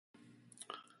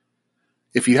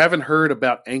If you haven't heard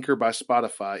about Anchor by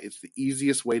Spotify, it's the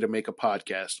easiest way to make a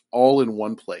podcast, all in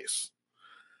one place.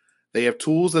 They have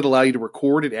tools that allow you to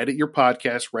record and edit your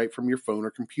podcast right from your phone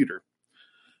or computer.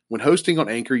 When hosting on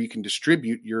Anchor, you can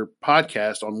distribute your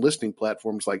podcast on listening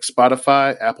platforms like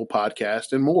Spotify, Apple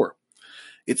Podcast, and more.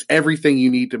 It's everything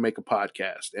you need to make a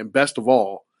podcast. And best of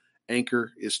all,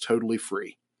 Anchor is totally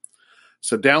free.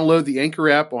 So download the Anchor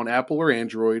app on Apple or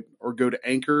Android, or go to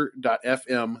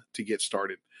anchor.fm to get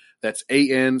started. That's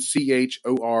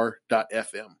ANCHOR.FM.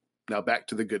 Now back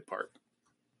to the good part.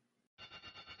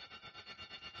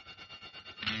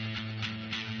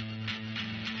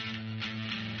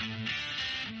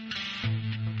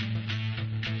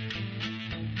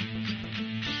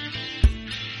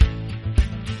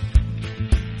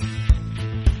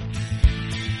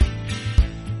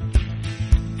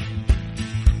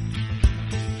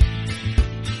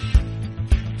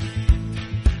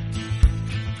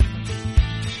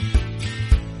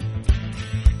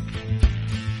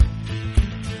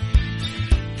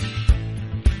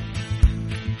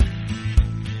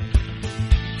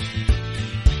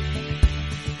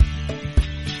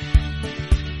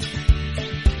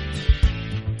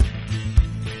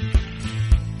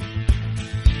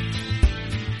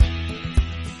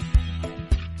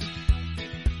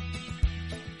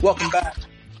 Welcome back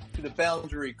to the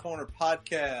Boundary Corner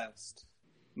podcast.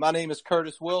 My name is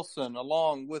Curtis Wilson,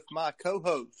 along with my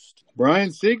co-host Brian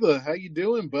Siegler. How you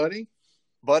doing, buddy?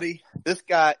 Buddy, this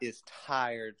guy is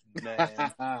tired, man.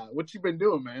 What you been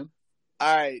doing, man?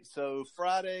 All right, so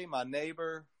Friday, my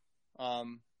neighbor,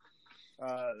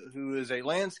 who is a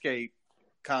landscape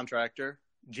contractor,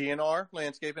 GNR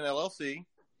Landscaping LLC,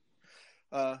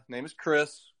 name is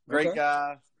Chris, great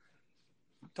guy.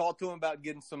 Talked to him about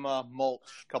getting some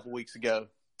mulch a couple weeks ago.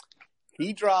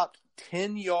 He dropped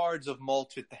 10 yards of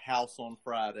mulch at the house on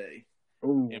Friday.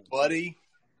 Ooh. And, buddy,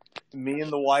 me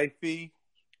and the wifey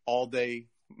all day,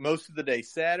 most of the day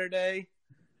Saturday,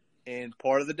 and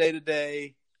part of the day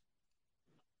today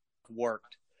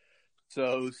worked.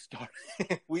 So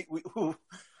I'm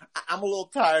a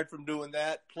little tired from doing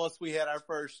that. Plus, we had our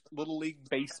first Little League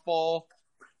baseball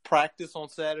practice on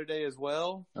Saturday as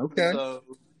well. Okay. So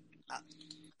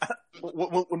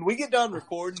when we get done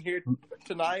recording here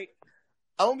tonight,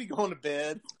 I'm going to be going to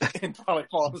bed and probably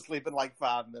fall asleep in like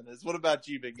 5 minutes. What about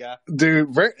you, big guy?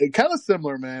 Dude, kind of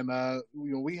similar, man.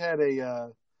 We had a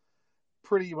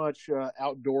pretty much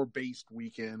outdoor-based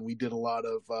weekend. We did a lot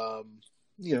of, a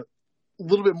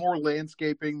little bit more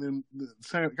landscaping than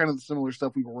kind of the similar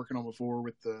stuff we were working on before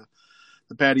with the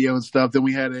patio and stuff. Then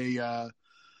we had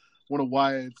one of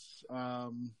Wyatt's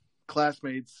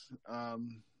classmates,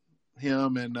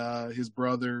 him and his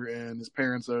brother and his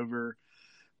parents over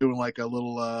doing like a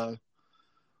little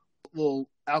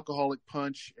alcoholic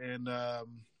punch and a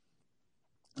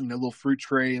little fruit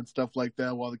tray and stuff like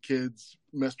that while the kids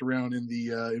messed around in the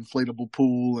inflatable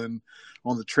pool and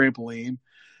on the trampoline.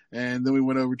 And then we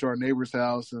went over to our neighbor's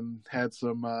house and had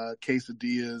some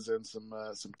quesadillas and some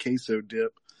queso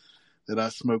dip that I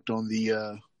smoked on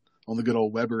the good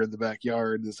old Weber in the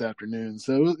backyard this afternoon.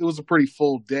 So it was a pretty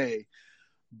full day.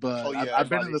 But I've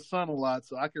been in the sun a lot,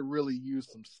 so I could really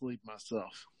use some sleep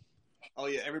myself. Oh,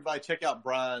 yeah. Everybody check out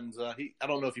Brian's. I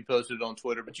don't know if you posted it on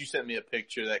Twitter, but you sent me a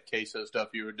picture of that queso stuff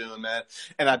you were doing, man.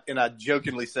 And I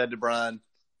jokingly said to Brian,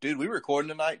 dude, we recording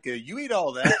tonight? Because you eat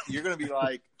all that, you're going to be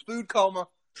like, food coma,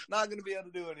 not going to be able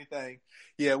to do anything.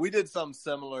 Yeah, we did something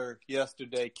similar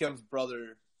yesterday. Kim's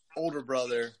older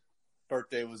brother,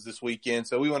 birthday was this weekend.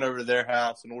 So we went over to their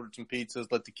house and ordered some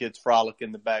pizzas, let the kids frolic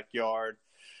in the backyard,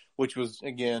 which was,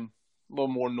 again, a little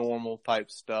more normal type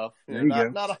stuff.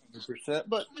 Not 100%,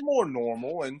 but more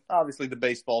normal. And obviously the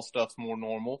baseball stuff's more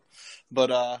normal.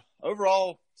 But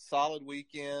overall, solid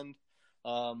weekend.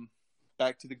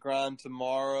 Back to the grind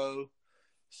tomorrow.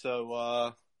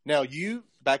 So now you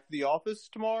back to the office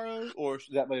tomorrow, or is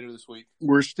that later this week?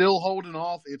 We're still holding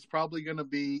off. It's probably going to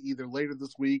be either later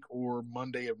this week or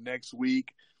Monday of next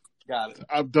week. Got it.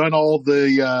 I've done all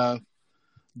the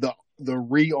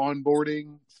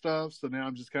re-onboarding stuff, so now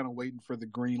I'm just kind of waiting for the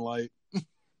green light.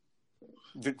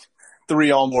 The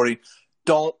re-onboarding.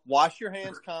 Don't wash your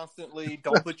hands constantly.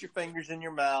 Don't put your fingers in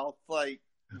your mouth. Like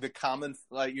the common,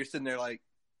 like you're sitting there like,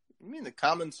 you mean the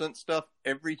common sense stuff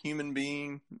every human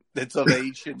being that's of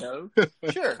age should know?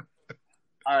 Sure.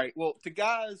 All right. Well,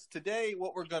 today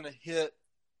what we're going to hit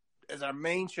as our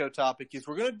main show topic is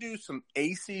we're going to do some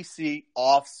ACC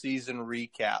off-season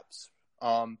recaps.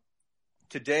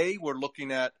 Today we're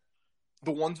looking at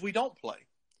the ones we don't play.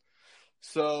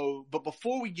 So, but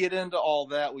before we get into all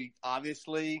that, it's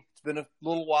been a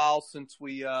little while since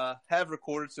we have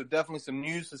recorded, so definitely some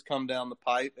news has come down the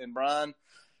pipe. And Brian,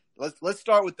 let's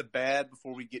start with the bad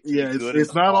before we get to the good.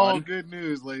 It's not all good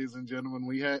news, ladies and gentlemen.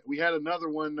 We had another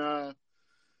one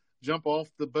jump off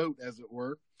the boat, as it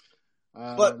were.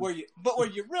 But were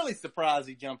you really surprised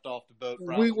he jumped off the boat,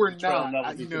 Brian? We were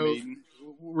not.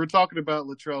 We're talking about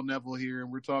Latrell Neville here,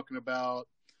 and we're talking about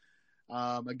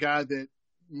a guy that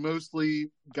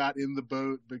mostly got in the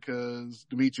boat because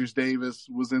Demetrius Davis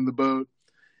was in the boat.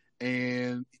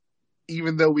 And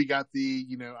even though we got the,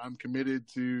 I'm committed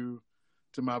to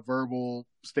my verbal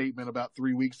statement about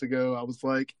 3 weeks ago, I was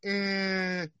like,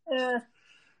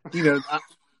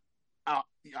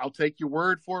 I'll take your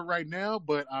word for it right now,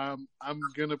 but I'm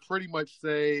gonna pretty much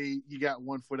say you got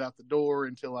one foot out the door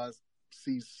until I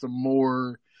see some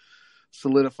more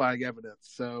solidifying evidence.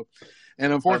 So,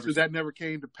 and unfortunately, that never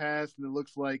came to pass, and it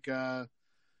looks like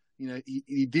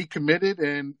he decommitted,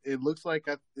 and it looks like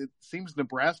it seems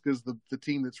Nebraska's the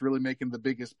team that's really making the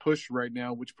biggest push right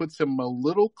now, which puts him a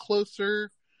little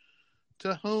closer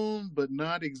to home, but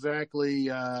not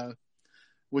exactly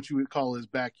what you would call his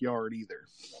backyard either.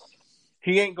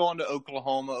 He ain't going to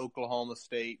Oklahoma, Oklahoma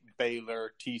State,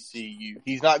 Baylor, TCU.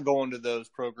 He's not going to those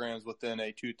programs within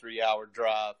a 2-3 hour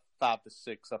drive, 5 to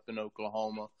 6 up in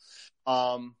Oklahoma.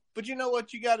 But you know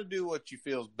what? You got to do what you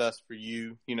feel is best for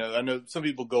you. I know some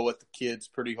people go at the kids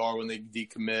pretty hard when they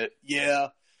decommit. Yeah,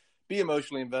 be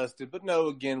emotionally invested. But no,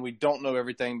 again, we don't know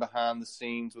everything behind the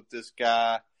scenes with this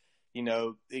guy.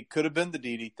 It could have been the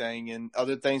DD thing, and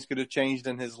other things could have changed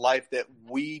in his life that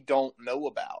we don't know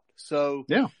about. So,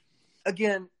 yeah.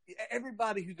 Again,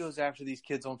 everybody who goes after these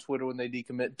kids on Twitter when they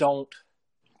decommit, don't.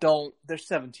 They're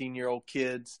 17-year-old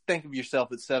kids. Think of yourself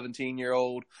as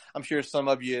 17-year-old. I'm sure some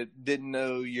of you didn't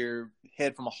know your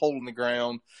head from a hole in the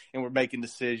ground and were making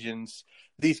decisions.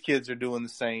 These kids are doing the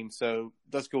same. So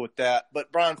let's go with that.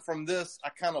 But Brian, from this, I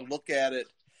kind of look at it.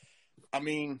 I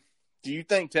mean, do you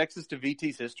think Texas to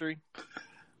VT's history?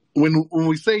 When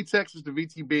we say Texas to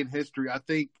VT being history, I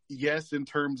think yes, in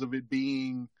terms of it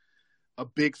being a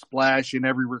big splash in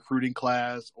every recruiting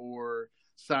class or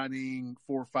signing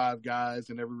 4 or 5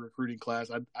 guys in every recruiting class.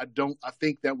 I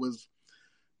think that was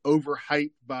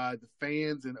overhyped by the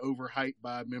fans and overhyped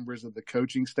by members of the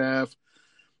coaching staff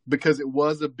because it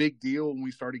was a big deal when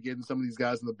we started getting some of these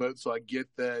guys in the boat. So I get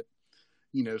that,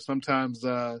 sometimes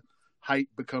hype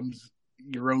becomes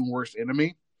your own worst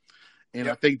enemy. And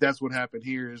I think that's what happened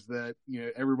here is that,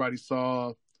 everybody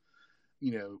saw,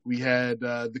 we had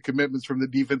the commitments from the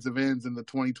defensive ends in the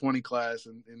 2020 class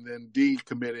and then D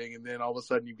committing. And then all of a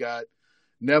sudden you got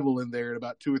Neville in there and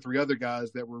about 2 or 3 other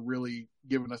guys that were really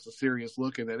giving us a serious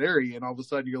look in that area. And all of a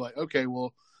sudden you're like, okay,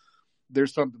 well,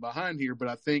 there's something behind here. But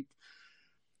I think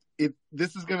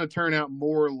this is going to turn out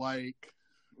more like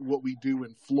what we do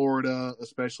in Florida,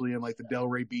 especially in like the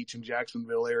Delray Beach and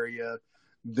Jacksonville area,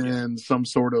 than some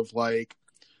sort of like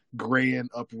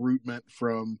grand uprootment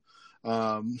from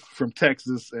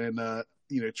Texas and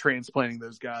transplanting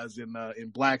those guys in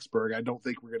Blacksburg. I don't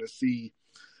think we're going to see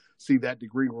that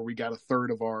degree where we got a third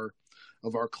of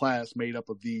our class made up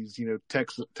of these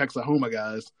Texahoma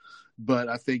guys, but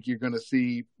I think you're going to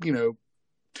see 2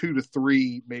 to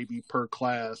 3 maybe per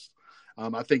class.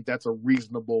 I think that's a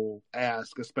reasonable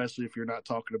ask, especially if you're not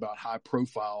talking about high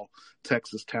profile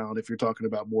Texas talent. If you're talking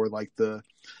about more like the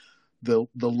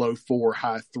low 4,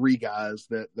 high 3 guys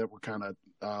that we're kind of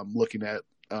looking at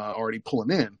already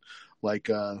pulling in, like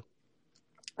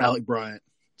Alec Bryant.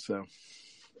 So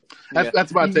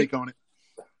that's my take on it.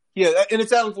 Yeah, and it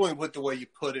sounds like what the way you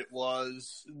put it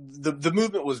was the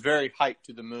movement was very hyped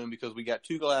to the moon because we got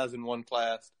 2 guys in one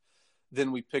class.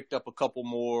 Then we picked up a couple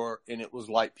more, and it was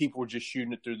like people were just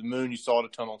shooting it through the moon. You saw it a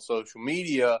ton on social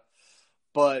media,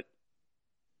 but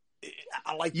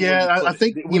I like. Yeah, I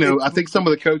think I think some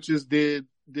of the coaches did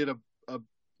a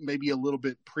maybe a little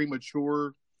bit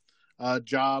premature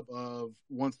job of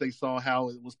once they saw how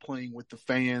it was playing with the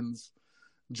fans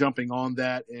jumping on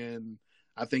that, and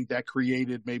I think that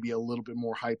created maybe a little bit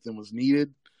more hype than was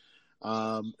needed.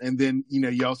 And then,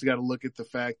 you also got to look at the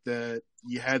fact that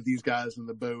you had these guys in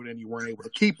the boat and you weren't able to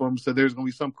keep them. So there's going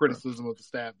to be some criticism of the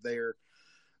staff there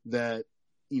that,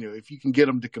 if you can get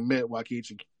them to commit, why can't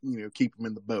you, keep them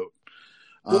in the boat?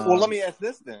 Well, let me ask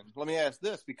this then. Let me ask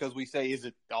this because we say, is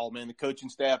it, oh man, the coaching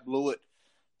staff blew it.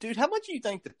 Dude, how much do you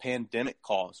think the pandemic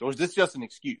cost? Or is this just an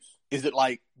excuse? Is it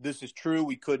like, this is true,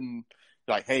 we couldn't,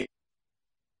 like, hey,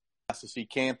 to see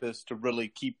campus to really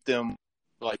keep them,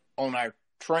 like, on our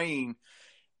train,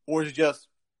 or is it just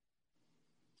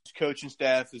coaching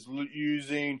staff is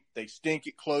using, they stink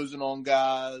at closing on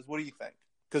guys? What do you think?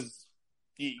 Because,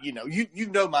 you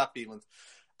know my feelings.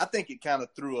 I think it kind of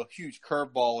threw a huge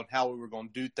curveball in how we were going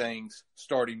to do things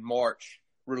starting March,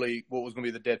 really what was going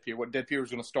to be the dead period. What dead period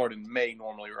was going to start in May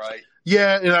normally, right?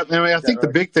 Yeah, and I think the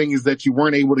big thing is that you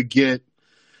weren't able to get.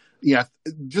 Yeah,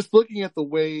 just looking at the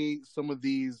way some of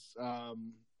these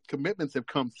commitments have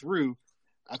come through,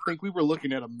 I think we were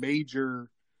looking at a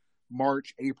major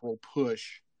March, April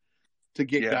push to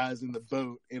get guys in the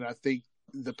boat. And I think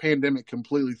the pandemic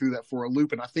completely threw that for a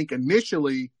loop. And I think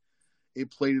initially it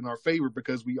played in our favor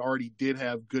because we already did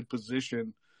have good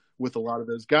position with a lot of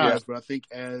those guys. Yeah. But I think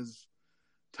as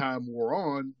time wore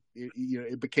on,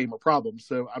 it became a problem.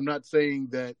 So I'm not saying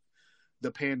that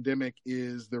the pandemic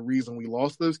is the reason we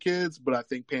lost those kids, but I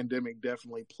think pandemic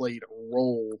definitely played a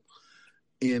role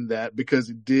in that because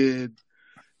it did,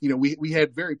 we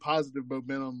had very positive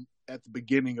momentum at the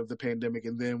beginning of the pandemic,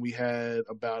 and then we had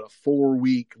about a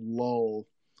 4-week lull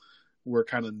where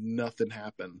kind of nothing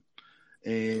happened.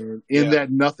 And in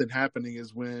that nothing happening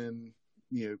is when,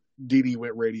 DD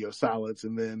went radio silence.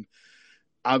 And then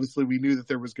obviously we knew that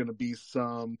there was going to be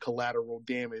some collateral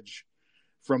damage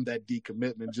from that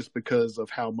decommitment just because of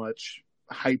how much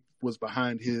hype was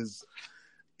behind his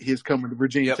coming to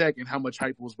Virginia Tech and how much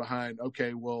hype was behind.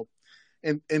 Okay, well,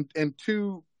 and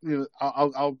two,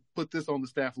 I'll put this on the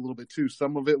staff a little bit too.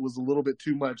 Some of it was a little bit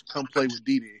too much. Come play with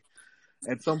DD.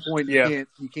 At some point, you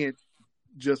can't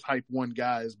just hype one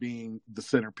guy as being the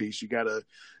centerpiece. You got to,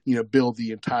 build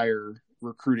the entire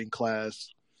recruiting class,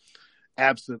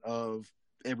 absent of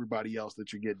everybody else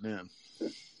that you're getting in.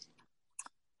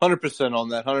 100% on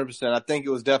that. 100%. I think it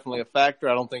was definitely a factor.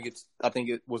 I think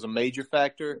it was a major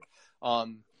factor. But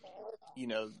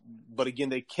again,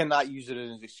 they cannot use it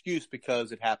as an excuse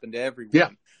because it happened to everyone. Yeah,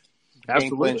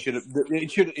 absolutely.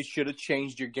 It should have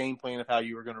changed your game plan of how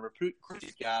you were going to recruit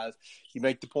these guys. You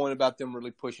make the point about them really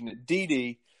pushing it.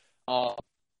 DD,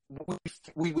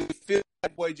 we feel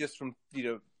that way just from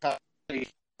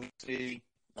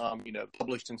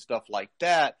published and stuff like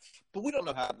that, but we don't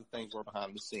know how the things were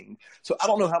behind the scenes. So I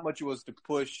don't know how much it was to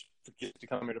push for kids to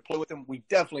come here to play with them. We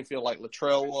definitely feel like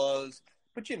Latrell was,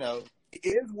 but it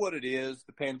is what it is.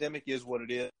 The pandemic is what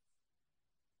it is.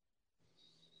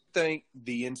 I think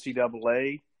the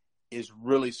NCAA is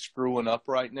really screwing up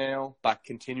right now by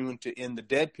continuing to end the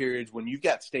dead periods when you've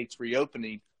got states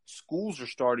reopening. Schools are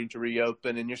starting to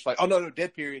reopen, and you're just like, oh no,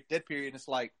 dead period. And it's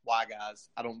like, why, guys?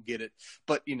 I don't get it.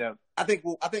 But I think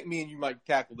me and you might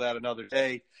tackle that another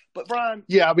day. But Brian,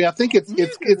 I think it's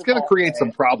going to create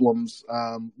some problems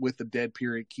with the dead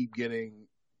period. Keep getting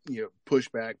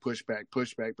pushback,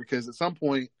 because at some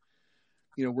point,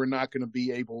 we're not going to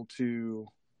be able to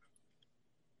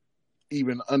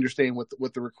even understand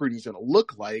what the recruiting is going to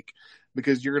look like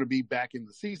because you're going to be back in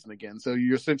the season again. So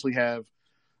you essentially have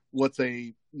what's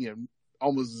a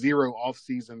almost zero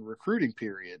off-season recruiting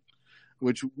period,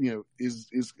 which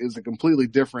is a completely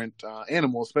different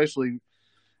animal, especially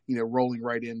rolling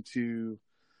right into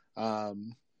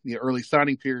the early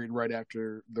signing period right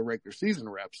after the regular season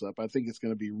wraps up. I think it's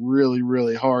going to be really,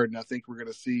 really hard, and I think we're going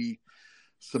to see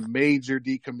some major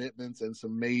decommitments and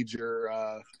some major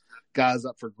guys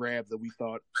up for grab that we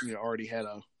thought already had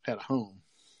a home.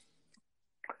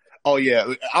 Oh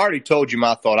yeah, I already told you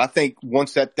my thought. I think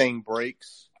once that thing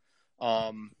breaks,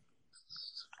 I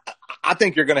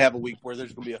think you're going to have a week where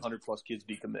there's going to be 100+ kids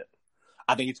decommit.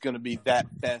 I think it's going to be that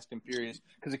fast and furious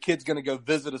because a kid's going to go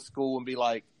visit a school and be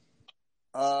like,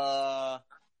 what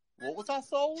was I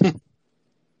sold?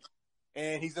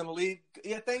 And he's going to leave.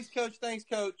 Yeah, thanks, coach.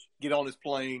 Get on his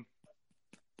plane.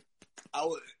 I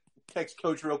would text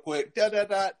coach real quick.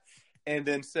 And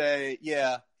then say,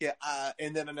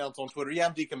 and then announce on Twitter,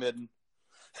 I'm decommitting.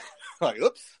 Like,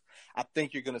 oops. I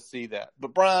think you're going to see that.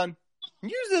 But Brian,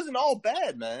 news isn't all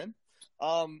bad, man.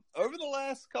 Over the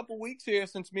last couple weeks here,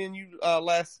 since me and you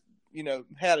last,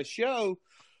 had a show,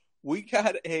 we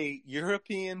got a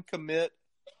European commit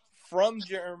from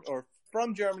Germany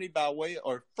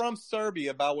from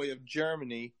Serbia by way of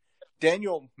Germany,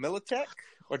 Danijel Miletic.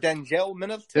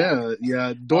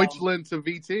 Yeah, Deutschland to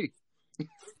VT.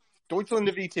 Deutschland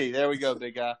to VT. There we go,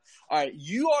 big guy. All right,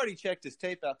 you already checked his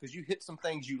tape out because you hit some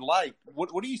things you like.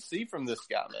 What do you see from this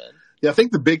guy, man? Yeah, I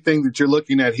think the big thing that you're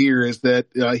looking at here is that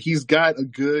he's got a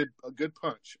good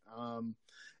punch,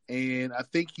 and I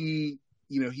think he's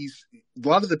a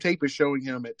lot of the tape is showing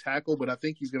him at tackle, but I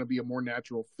think he's going to be a more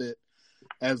natural fit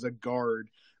as a guard.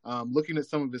 Looking at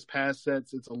some of his pass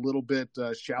sets, it's a little bit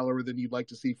shallower than you'd like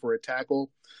to see for a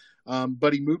tackle,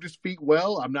 but he moved his feet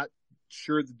well. I'm not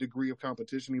sure the degree of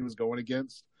competition he was going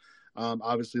against.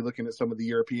 Obviously looking at some of the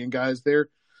European guys there.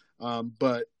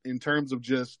 But in terms of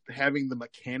just having the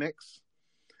mechanics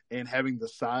and having the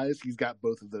size, he's got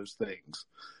both of those things.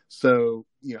 So,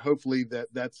 hopefully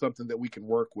that's something that we can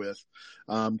work with.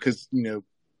 Cause,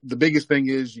 the biggest thing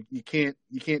is you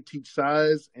can't teach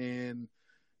size, and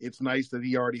it's nice that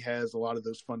he already has a lot of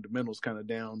those fundamentals kind of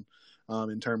down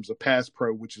in terms of pass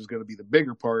pro, which is going to be the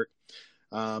bigger part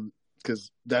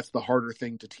because that's the harder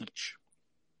thing to teach.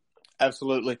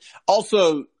 Absolutely.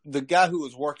 Also, the guy who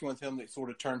was working with him that sort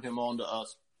of turned him on to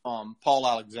us, Paul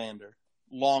Alexander,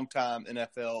 longtime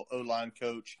NFL O-line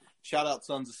coach. Shout out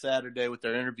Sons of Saturday with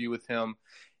their interview with him.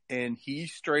 And he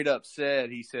straight up said,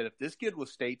 if this kid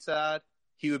was stateside,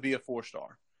 he would be a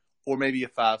 4-star or maybe a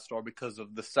 5-star because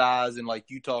of the size. And like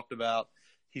you talked about,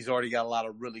 he's already got a lot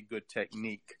of really good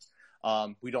technique.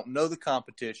 We don't know the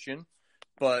competition,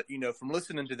 but, from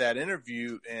listening to that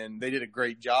interview, and they did a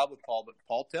great job with Paul, but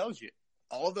Paul tells you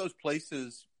all of those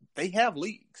places, they have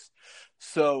leagues.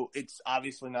 So it's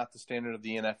obviously not the standard of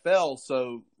the NFL.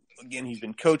 So again, he's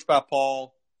been coached by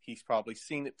Paul. He's probably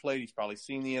seen it played. He's probably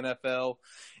seen the NFL.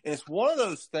 And it's one of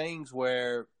those things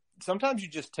where sometimes you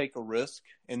just take a risk.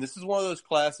 And this is one of those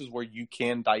classes where you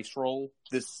can dice roll.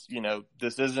 This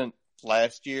isn't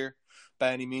last year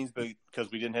by any means, but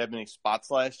because we didn't have many spots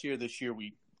last year. This year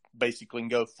we basically can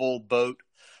go full boat.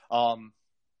 And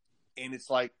it's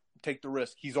like, take the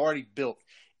risk. He's already built.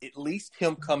 At least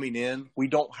him coming in, we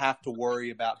don't have to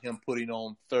worry about him putting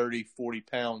on 30, 40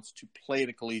 pounds to play at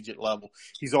a collegiate level.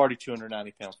 He's already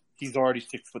 290 pounds. He's already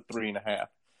 6'3.5".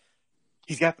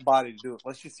 He's got the body to do it.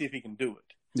 Let's just see if he can do it.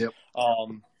 Yep.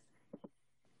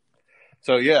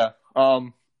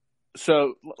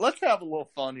 So let's have a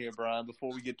little fun here, Brian,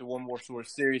 before we get to one more sort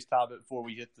of serious topic before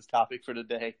we hit this topic for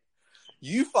today.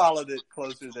 You followed it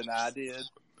closer than I did.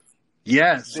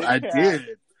 Yes, I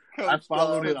did. Coach I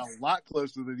followed it Doug. a lot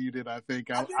closer than you did, I think.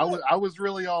 I was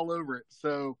really all over it.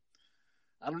 So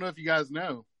I don't know if you guys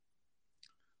know,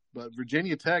 but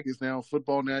Virginia Tech is now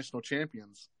football national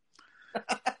champions.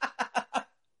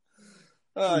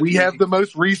 We have the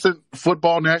most recent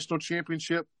football national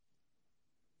championship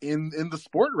in the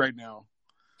sport right now.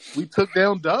 We took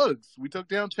down Doug's. We took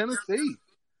down Tennessee.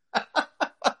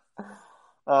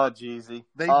 Oh, Jeezy.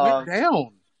 They went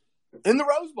down. In the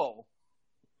Rose Bowl.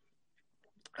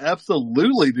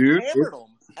 Absolutely, dude. Hammered them.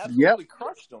 Absolutely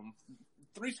crushed them.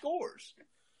 3 scores.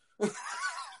 It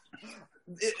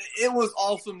was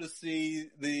awesome to see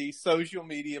the social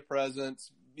media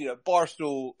presence.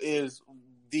 Barstool is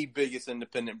the biggest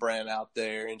independent brand out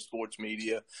there in sports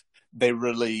media. They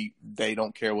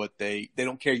don't care they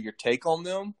don't care your take on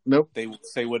them. Nope. They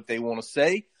say what they want to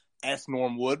say. Ask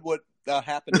Norm Wood what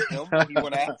happened to him when he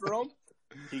went after him.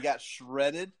 He got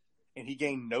shredded. And he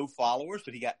gained no followers,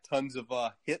 but he got tons of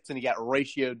hits, and he got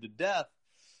ratioed to death.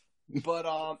 But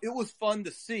it was fun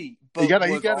to see. But he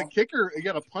got a kicker. He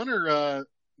got a punter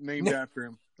named after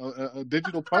him, a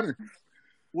digital punter,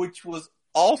 which was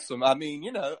awesome. I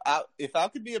mean, if I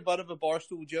could be a butt of a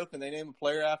Barstool joke and they name a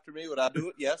player after me, would I do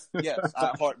it? Yes,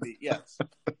 heartbeat, yes,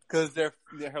 because they're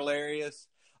hilarious.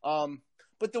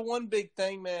 But the one big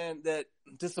thing, man, that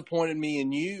disappointed me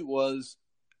and you was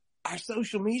our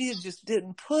social media just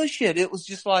didn't push it. It was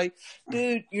just like,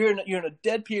 dude, you're in a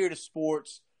dead period of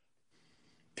sports.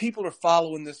 People are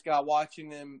following this guy, watching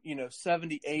them,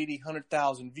 70, 80,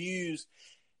 100,000 views.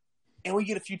 And we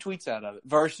get a few tweets out of it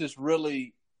versus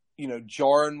really,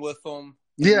 jarring with them.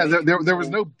 Yeah. There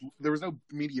was no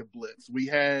media blitz. We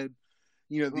had,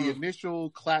 the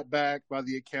initial clapback by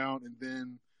the account. And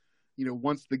then,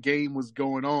 once the game was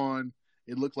going on,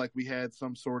 it looked like we had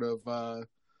some sort of,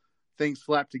 things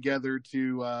slapped together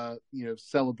to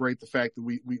celebrate the fact that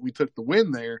we took the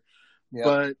win there. Yep.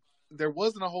 But there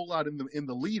wasn't a whole lot in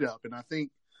the lead up, and I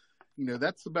think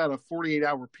that's about a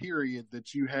 48-hour period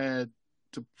that you had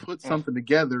to put something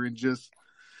together, and just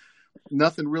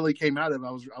nothing really came out of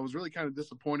it. I was really kind of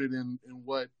disappointed in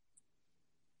what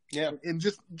and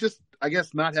just I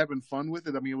guess not having fun with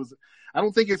it. I mean, I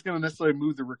don't think it's going to necessarily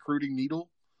move the recruiting needle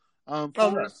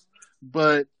for us,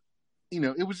 but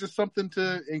it was just something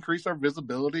to increase our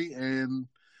visibility and,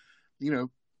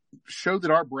 show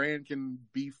that our brand can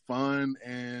be fun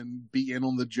and be in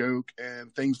on the joke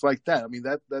and things like that. I mean,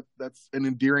 that's an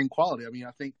endearing quality. I mean,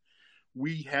 I think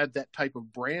we had that type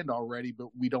of brand already, but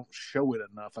we don't show it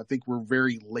enough. I think we're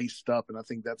very laced up, and I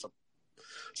think that's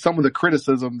some of the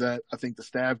criticism that I think the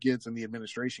staff gets and the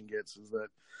administration gets is that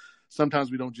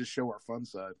sometimes we don't just show our fun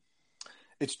side.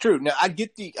 It's true. Now I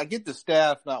get the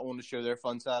staff not wanting to show their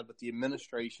fun side, but the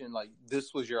administration,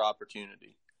 this was your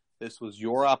opportunity. This was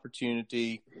your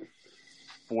opportunity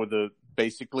for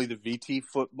basically the VT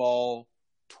football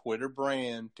Twitter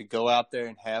brand to go out there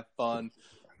and have fun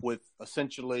with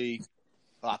essentially,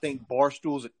 I think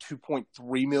Barstool's at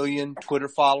 2.3 million Twitter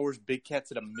followers. Big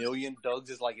Cat's at 1 million.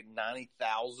 Doug's is at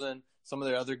 90,000. Some of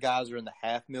their other guys are in the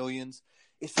half millions.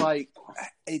 It's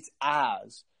it's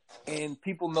eyes. and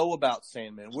people know about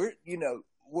Sandman.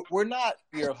 We're not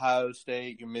your Ohio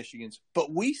State, your Michigans,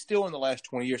 but we still in the last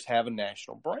 20 years have a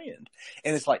national brand.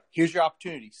 And it's like, here's your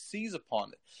opportunity, seize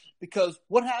upon it. Because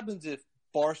what happens if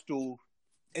Barstool,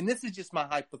 and this is just my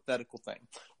hypothetical thing,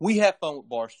 we have fun with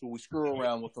Barstool, we screw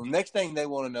around with them. Next thing they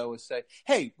want to know is say,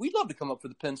 hey, we'd love to come up for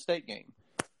the Penn State game.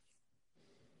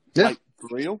 Yeah. Like,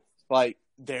 for real? Like,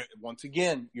 there, once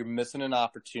again, you're missing an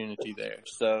opportunity there.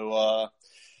 So,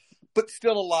 but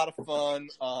still a lot of fun.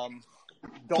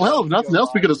 Well, if nothing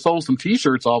else, we could have sold some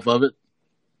T-shirts off of it.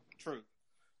 True.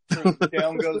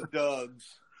 Down goes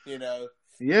Doug's,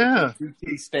 Yeah.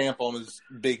 GT stamp on his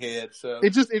big head. So it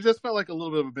just felt like a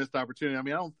little bit of a missed opportunity. I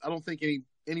mean, I don't think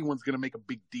anyone's going to make a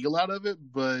big deal out of it,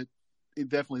 but it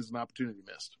definitely is an opportunity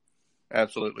missed.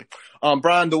 Absolutely.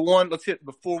 Brian,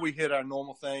 before we hit our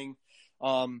normal thing.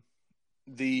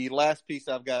 The last piece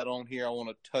I've got on here I want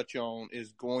to touch on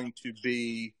is going to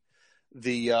be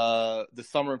the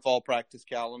summer and fall practice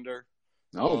calendar.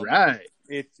 All right.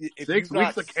 If 6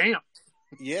 weeks of camp.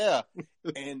 Yeah.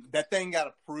 And that thing got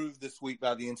approved this week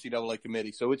by the NCAA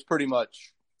committee. So it's pretty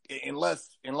much, unless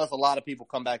a lot of people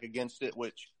come back against it,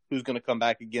 which who's going to come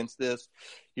back against this?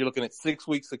 You're looking at 6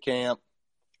 weeks of camp.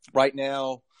 Right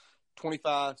now,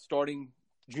 25, starting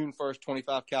June 1st,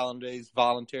 25 calendar days,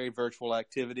 voluntary virtual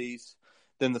activities.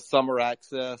 Then the summer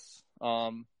access.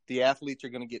 The athletes are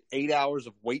going to get 8 hours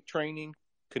of weight training,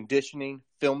 conditioning,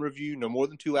 film review, no more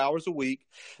than 2 hours a week.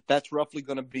 That's roughly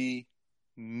going to be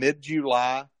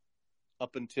mid-July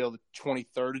up until the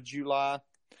 23rd of July.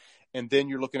 And then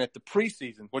you're looking at the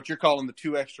preseason, what you're calling the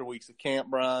 2 extra weeks of camp,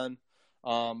 Brian.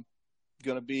 Going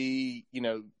to be,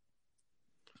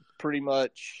 pretty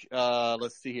much,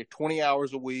 let's see here, 20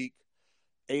 hours a week,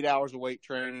 8 hours of weight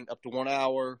training, up to 1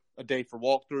 hour a day for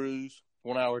walkthroughs,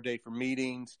 1 hour a day for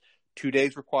meetings, 2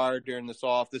 days required during this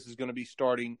off. This is going to be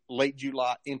starting late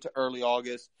July into early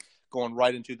August, going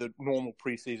right into the normal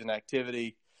preseason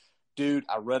activity. Dude,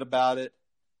 I read about it.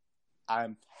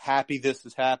 I'm happy this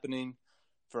is happening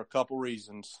for a couple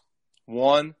reasons.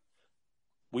 One,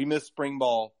 we miss spring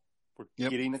ball. We're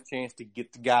getting a chance to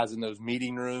get the guys in those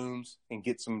meeting rooms and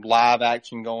get some live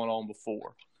action going on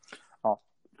before.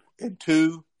 And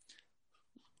two,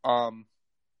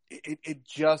 it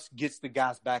just gets the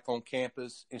guys back on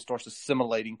campus and starts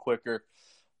assimilating quicker,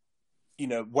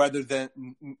 rather than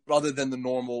the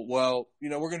normal, we're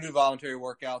going to do voluntary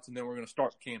workouts and then we're going to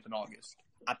start camp in August.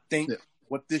 I think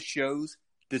what this shows,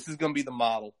 this is going to be the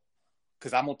model.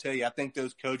 Because I'm going to tell you, I think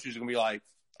those coaches are going to be like,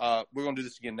 we're going to do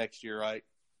this again next year, right?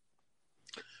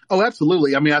 Oh,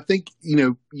 absolutely. I mean, I think,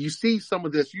 you see some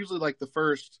of this, usually like the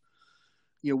first,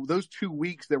 those 2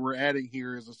 weeks that we're adding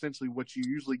here is essentially what you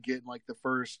usually get in like the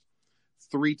first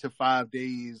 3 to 5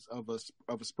 days of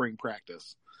a spring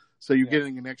practice. So you're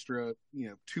getting an extra,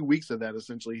 2 weeks of that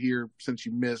essentially here since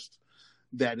you missed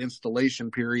that installation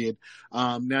period.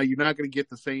 Now you're not going to get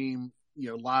the same,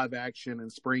 live action and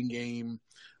spring game,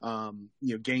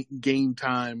 game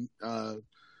time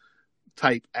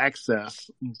type access,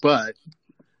 but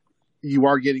you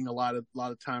are getting a lot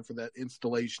of time for that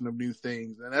installation of new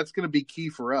things. And that's going to be key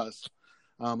for us,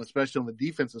 especially on the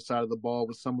defensive side of the ball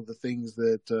with some of the things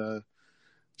that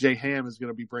Jay Ham is going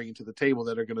to be bringing to the table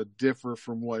that are going to differ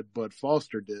from what Bud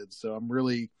Foster did. So I'm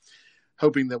really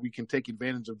hoping that we can take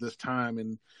advantage of this time.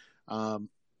 And,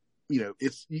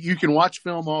 you can watch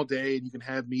film all day and you can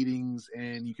have meetings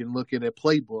and you can look at a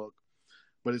playbook,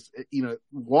 but it's,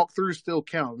 walkthroughs still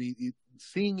count. I mean,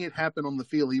 seeing it happen on the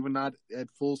field, even not at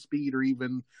full speed or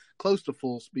even close to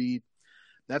full speed,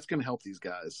 that's going to help these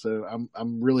guys. So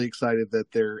I'm really excited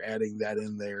that they're adding that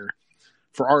in there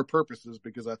for our purposes,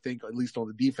 because I think at least on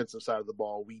the defensive side of the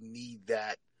ball, we need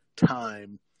that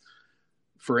time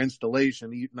for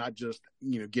installation, not just,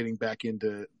 getting back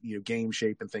into, game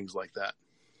shape and things like that.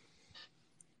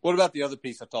 What about the other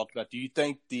piece I talked about? Do you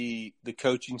think the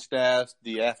coaching staffs,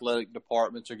 the athletic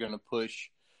departments are going to push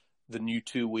the new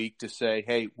 2 week to say,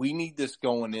 hey, we need this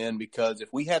going in because if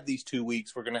we have these 2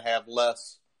 weeks, we're going to have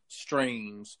less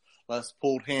strains, less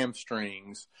pulled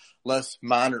hamstrings, less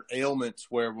minor ailments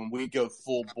where when we go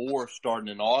full bore starting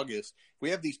in August, we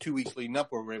have these 2 weeks leading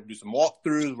up where we're able to do some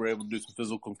walkthroughs, we're able to do some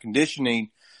physical conditioning.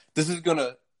 This is going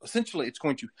to, essentially, it's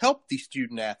going to help the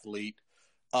student athlete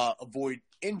avoid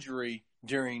injury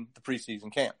during the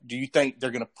preseason camp. Do you think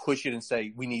they're going to push it and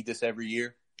say, we need this every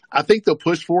year? I think they'll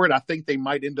push for it. I think they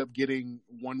might end up getting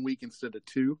 1 week instead of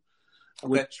 2,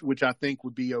 which I think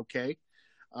would be okay.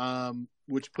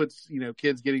 Which puts,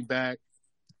 kids getting back,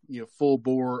 full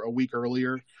bore a week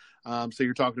earlier. So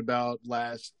you're talking about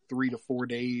last 3 to 4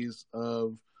 days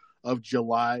of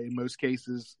July in most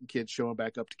cases, kids showing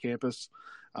back up to campus.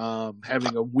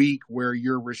 having a week where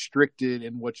you're restricted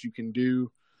in what you can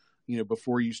do,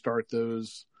 before you start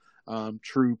those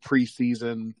true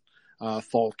preseason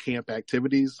fall camp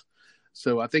activities.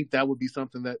 So I think that would be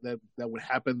something that would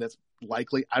happen. That's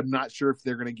likely. I'm not sure if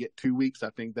they're going to get 2 weeks. I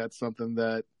think that's something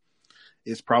that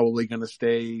is probably going to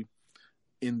stay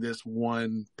in this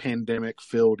one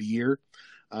pandemic-filled year.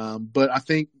 But I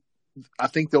think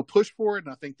they'll push for it,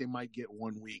 and I think they might get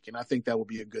 1 week, and I think that would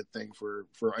be a good thing for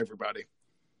everybody.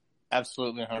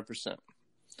 Absolutely, 100%.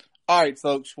 All right,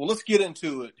 folks. Well, let's get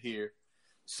into it here.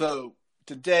 So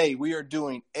today we are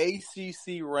doing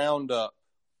ACC Roundup,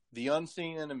 the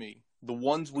unseen enemy, the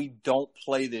ones we don't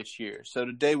play this year. So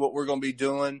today what we're going to be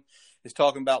doing is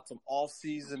talking about some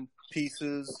off-season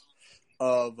pieces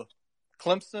of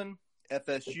Clemson,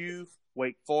 FSU,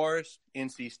 Wake Forest,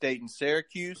 NC State, and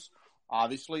Syracuse,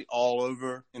 obviously all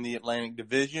over in the Atlantic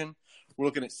Division. We're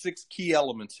looking at 6 key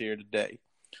elements here today.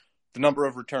 The number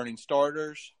of returning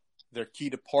starters, their key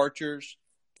departures,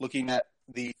 looking at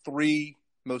the 3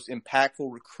 most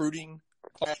impactful recruiting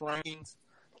class rankings,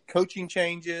 coaching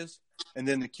changes, and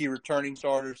then the key returning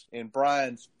starters, and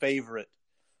Brian's favorite,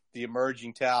 the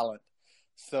emerging talent.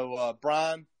 So,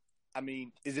 Brian,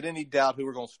 is it any doubt who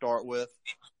we're going to start with?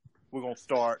 We're going to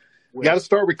start with... Got to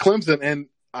start with Clemson, and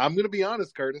I'm going to be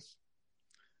honest, Curtis.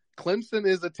 Clemson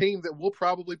is a team that we'll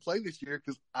probably play this year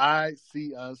because I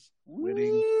see us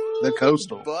winning the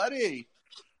Coastal. Buddy.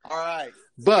 All right.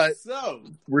 But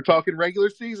we're talking regular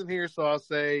season here, so I'll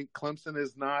say Clemson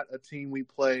is not a team we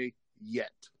play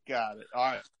yet. Got it. All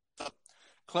right.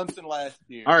 Clemson last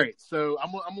year. All right, so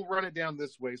I'm going to run it down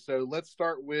this way. So let's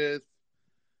start with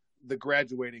the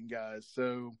graduating guys.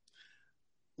 So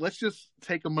let's just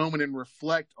take a moment and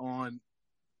reflect on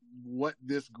what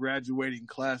this graduating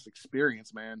class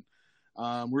experienced, man.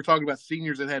 We're talking about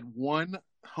seniors that had 1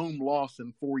 home loss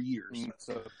in 4 years.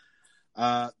 So,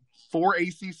 4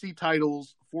 ACC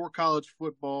titles, 4 college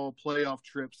football playoff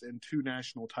trips, and 2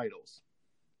 national titles.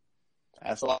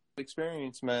 That's a lot of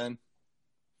experience, man.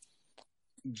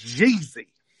 Jeezy.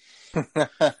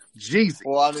 Jeezy.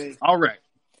 Well, all right.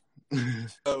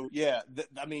 So, yeah,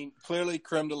 clearly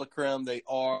creme de la creme. They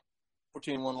are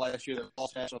 14-1 last year. They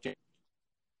lost national championship.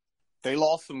 They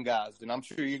lost some guys, and I'm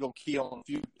sure you're going to key on a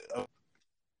few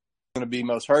going to be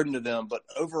most hurting to them. But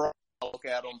overall, look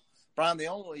at them. Brian,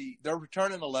 they're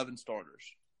returning 11 starters,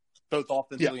 both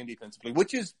offensively and defensively,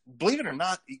 which is, believe it or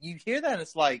not, you hear that and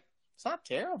it's like, it's not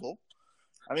terrible.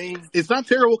 It's not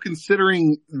terrible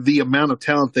considering the amount of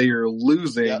talent they are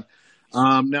losing. Yep.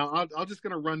 Now, I'm just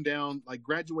going to run down like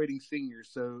graduating seniors.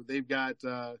 So they've got,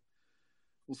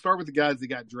 we'll start with the guys that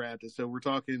got drafted. So we're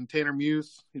talking Tanner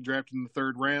Muse, who drafted in the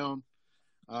 3rd round.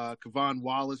 Kavon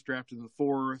Wallace drafted in the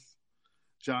 4th.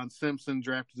 John Simpson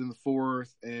drafted in the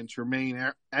 4th, and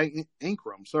Tremaine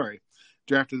Ankrum,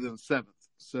 drafted in the 7th.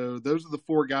 So those are the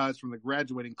 4 guys from the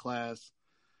graduating class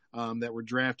that were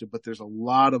drafted. But there's a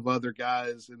lot of other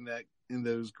guys in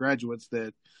those graduates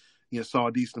that saw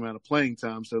a decent amount of playing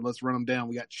time. So let's run them down.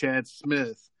 We got Chad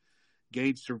Smith,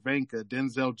 Gage Cervenka,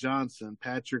 Denzel Johnson,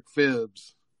 Patrick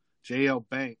Phibbs, J.L.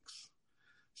 Banks,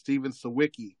 Steven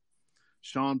Sawicki,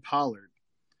 Sean Pollard,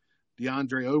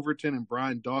 DeAndre Overton, and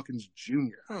Brian Dawkins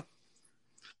Jr.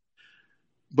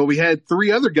 But we had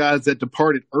 3 other guys that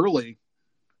departed early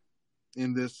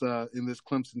in this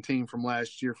Clemson team from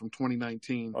last year, from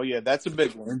 2019. Oh, yeah, that's a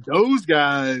big one. And those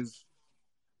guys,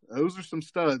 those are some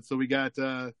studs. So we got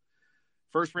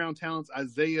first-round talents,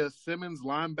 Isaiah Simmons,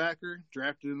 linebacker,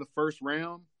 drafted in the 1st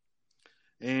round.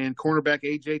 And cornerback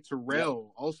A.J.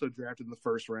 Terrell, also drafted in the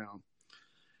 1st round.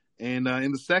 And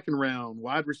in the 2nd round,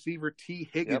 wide receiver T.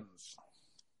 Higgins.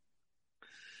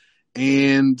 Yep.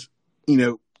 And,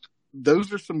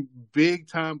 those are some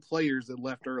big-time players that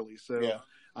left early. So,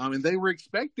 and they were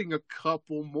expecting a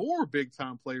couple more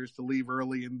big-time players to leave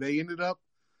early, and they ended up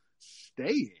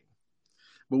staying.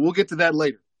 But we'll get to that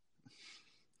later.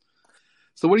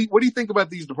 So what do you think about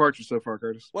these departures so far,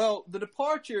 Curtis? Well, the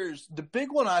departures, the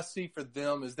big one I see for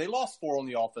them is they lost 4 on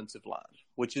the offensive line,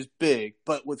 which is big.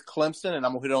 But with Clemson, and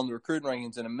I'm going to hit on the recruiting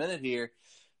rankings in a minute here,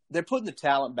 they're putting the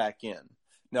talent back in.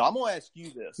 Now, I'm going to ask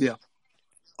you this. Yeah.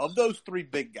 Of those 3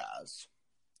 big guys,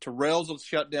 Terrell's a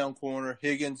shutdown corner,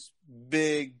 Higgins,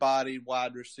 big-bodied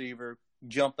wide receiver,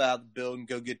 jump out of the building,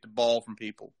 go get the ball from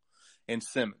people, and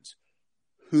Simmons.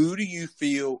 Who do you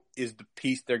feel is the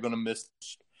piece they're going to miss?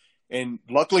 And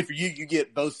luckily for you, you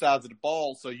get both sides of the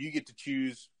ball, so you get to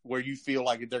choose where you feel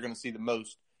like they're going to see the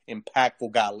most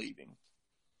impactful guy leaving.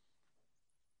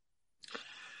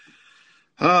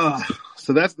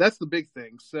 So that's the big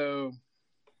thing. So,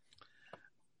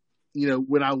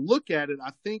 when I look at it,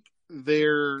 I think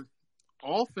their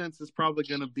offense is probably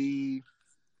going to be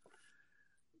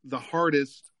the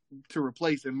hardest to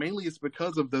replace, and mainly it's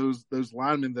because of those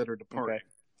linemen that are departing.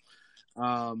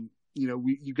 Okay.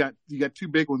 You got two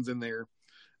big ones in there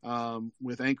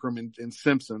with Ankrum and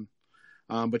Simpson,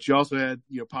 but you also had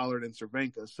Pollard and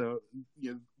Cervenka, so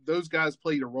those guys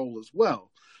played a role as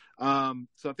well.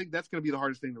 So I think that's going to be the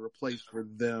hardest thing to replace for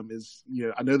them. Is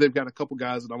I know they've got a couple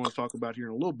guys that I want to talk about here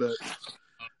in a little bit,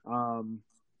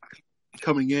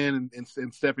 coming in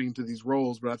and stepping into these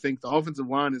roles, but I think the offensive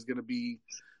line is going to be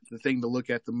the thing to look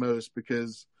at the most,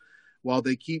 because while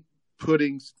they keep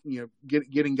putting,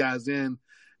 getting guys in,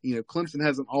 Clemson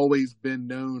hasn't always been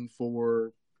known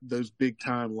for those big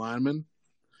time linemen.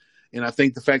 And I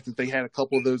think the fact that they had a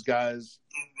couple of those guys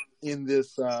in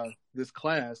this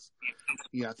class,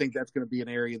 I think that's going to be an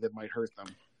area that might hurt them.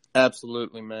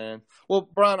 Absolutely, man. Well,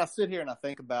 Brian, I sit here and I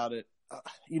think about it.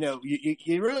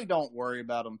 You really don't worry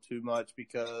about them too much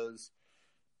because,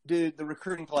 dude, the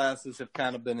recruiting classes have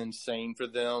kind of been insane for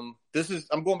them.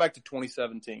 I'm going back to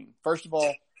 2017. First of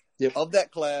all, of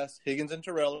that class, Higgins and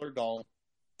Terrell are gone.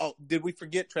 Oh, did we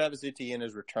forget Travis Etienne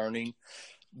is returning?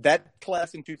 That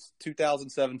class in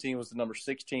 2017 was the number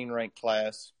 16 ranked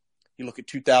class. You look at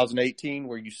 2018,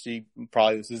 where you see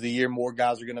probably this is the year more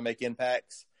guys are going to make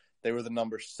impacts. They were the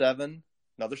number 7,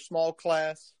 another small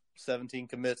class, 17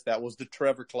 commits. That was the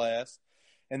Trevor class.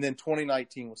 And then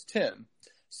 2019 was 10.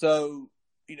 So,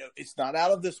 it's not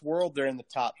out of this world. They're in the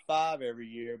top 5 every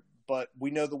year, but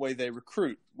we know the way they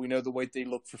recruit. We know the way they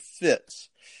look for fits.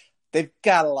 They've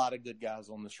got a lot of good guys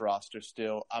on this roster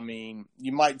still. I mean,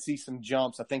 you might see some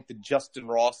jumps. I think the Justin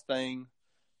Ross thing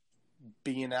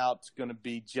being out is going to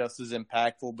be just as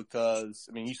impactful because,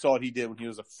 you saw what he did when he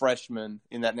was a freshman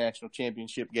in that national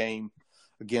championship game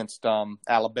against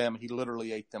Alabama. He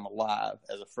literally ate them alive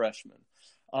as a freshman.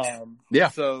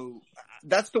 So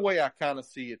that's the way I kind of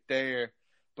see it there.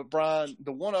 But, Brian,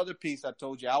 the one other piece I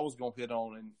told you I was going to hit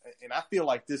on, and I feel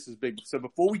like this is big. So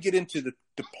before we get into the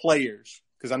players,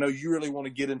 because I know you really want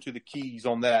to get into the keys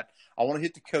on that, I want to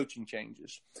hit the coaching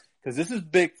changes because this is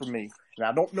big for me. And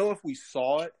I don't know if we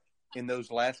saw it in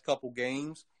those last couple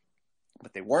games,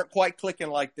 but they weren't quite clicking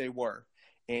like they were.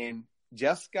 And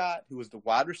Jeff Scott, who was the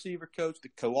wide receiver coach, the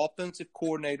co-offensive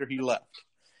coordinator, he left.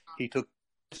 He took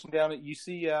down at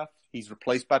UCF. He's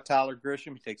replaced by Tyler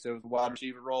Grisham. He takes over the wide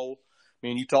receiver role.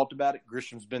 You talked about it.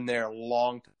 Grisham's been there a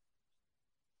long time.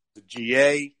 The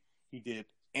GA, he did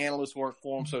analyst work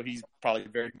for him, so he's probably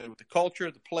very good with the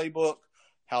culture, the playbook,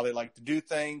 how they like to do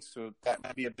things. So that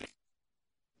might be a big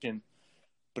question.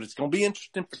 But it's going to be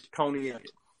interesting for Tony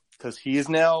Elliott because he is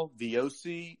now the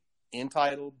OC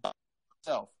entitled by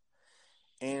himself.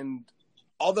 And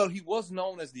although he was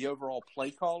known as the overall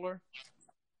play caller,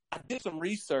 I did some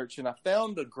research and I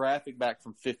found a graphic back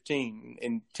from 15.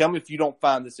 And tell me if you don't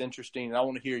find this interesting. And I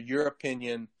want to hear your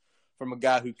opinion from a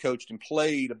guy who coached and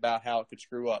played about how it could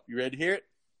screw up. You ready to hear it?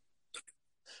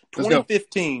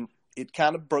 2015, it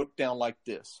kind of broke down like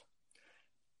this.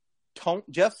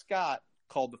 Jeff Scott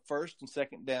called the first and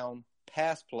second down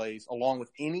pass plays along with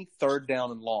any third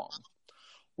down and long,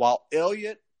 while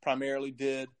Elliott primarily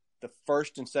did the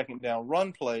first and second down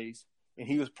run plays, and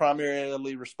he was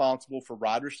primarily responsible for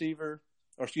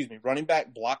running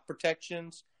back block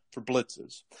protections for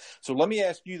blitzes. So let me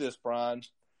ask you this, Brian.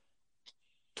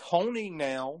 Tony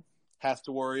now has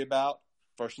to worry about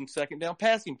first and second down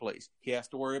passing plays. He has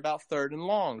to worry about third and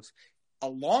longs,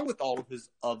 along with all of his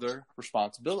other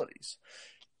responsibilities.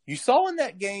 You saw in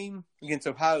that game against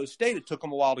Ohio State, it took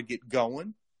them a while to get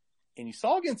going. And you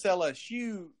saw against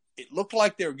LSU, it looked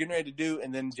like they were getting ready to do,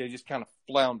 and then they just kind of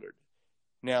floundered.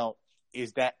 Now,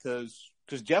 is that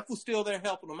because Jeff was still there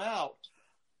helping them out?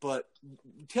 But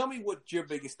tell me what your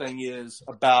biggest thing is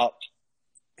about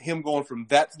him going from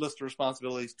that list of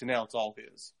responsibilities to now it's all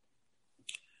his.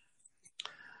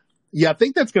 Yeah, I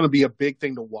think that's going to be a big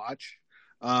thing to watch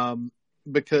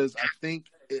because I think,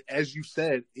 as you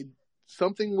said,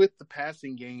 something with the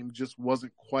passing game just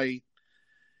wasn't quite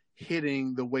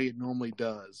hitting the way it normally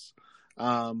does.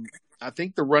 I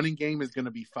think the running game is going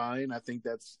to be fine. I think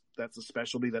that's a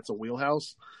specialty. That's a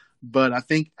wheelhouse. But I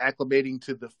think acclimating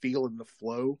to the feel and the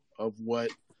flow of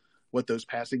what those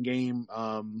passing game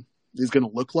is going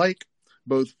to look like,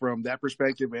 both from that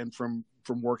perspective and from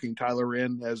working Tyler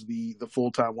in as the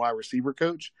full-time wide receiver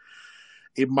coach.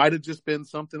 It might have just been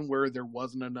something where there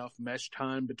wasn't enough mesh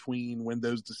time between when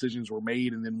those decisions were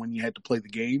made and then when you had to play the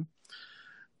game.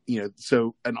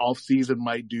 So an off season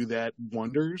might do that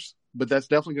wonders, but that's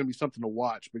definitely going to be something to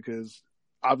watch because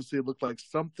obviously it looked like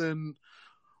something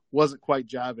wasn't quite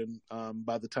jiving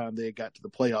by the time they got to the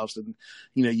playoffs. And,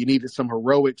 you needed some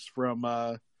heroics from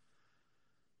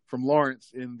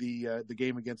Lawrence in the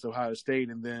game against Ohio State.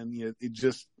 And then, it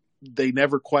just they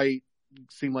never quite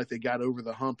seemed like they got over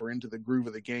the hump or into the groove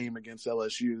of the game against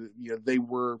LSU. They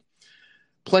were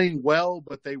playing well,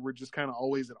 but they were just kind of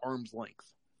always at arm's length.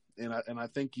 And I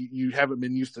think you haven't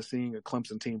been used to seeing a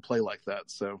Clemson team play like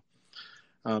that. So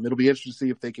it'll be interesting to see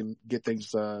if they can get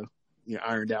things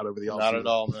ironed out over the offseason. Not at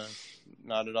all, man.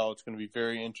 Not at all. It's going to be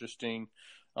very interesting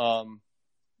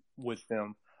with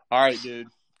them. All right, dude.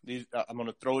 I'm going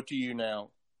to throw it to you now.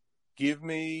 Give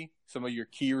me some of your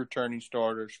key returning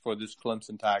starters for this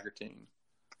Clemson Tiger team.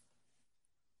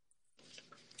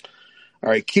 All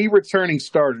right, key returning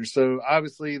starters. So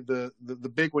obviously the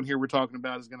big one here we're talking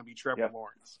about is going to be Trevor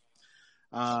Lawrence.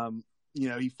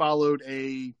 He followed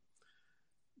a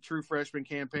true freshman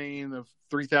campaign of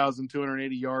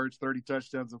 3,280 yards, 30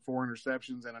 touchdowns, and 4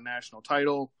 interceptions, and a national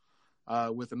title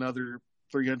with another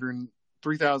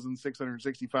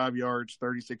 3,665 yards,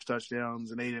 36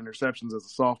 touchdowns, and 8 interceptions as a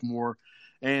sophomore.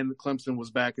 And Clemson was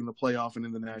back in the playoff and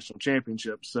in the national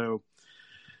championship. So,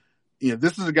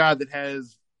 this is a guy that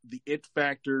has the it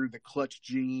factor, the clutch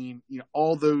gene,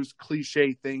 all those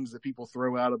cliche things that people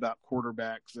throw out about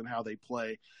quarterbacks and how they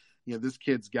play. This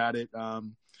kid's got it.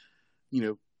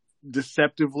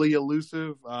 Deceptively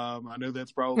elusive. I know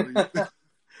that's probably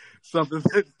something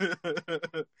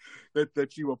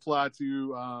that you apply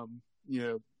to,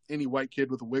 any white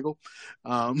kid with a wiggle.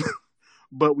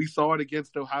 But we saw it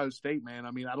against Ohio State, man.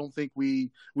 I mean, I don't think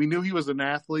we knew he was an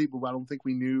athlete, but I don't think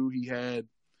we knew he had,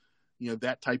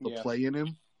 that type of play in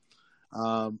him.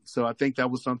 So I think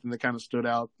that was something that kind of stood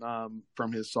out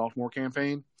from his sophomore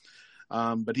campaign.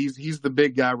 But he's the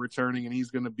big guy returning, and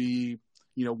he's going to be,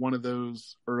 one of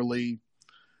those early,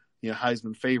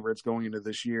 Heisman favorites going into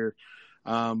this year.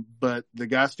 But the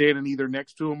guy standing either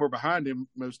next to him or behind him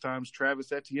most times,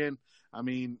 Travis Etienne, I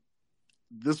mean,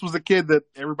 this was a kid that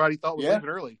everybody thought was leaving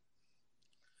early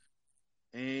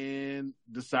and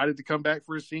decided to come back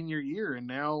for his senior year. And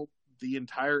now the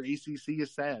entire ACC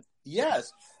is sad.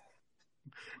 Yes.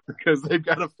 Because they've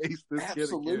got to face this kid again.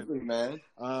 Absolutely, man.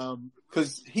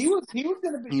 Because he was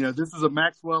going to be. This is a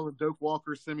Maxwell and Doak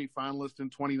Walker semifinalist in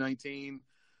 2019,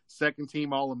 second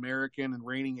team All-American and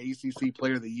reigning ACC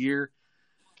Player of the Year.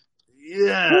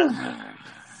 Yeah.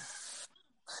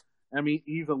 I mean,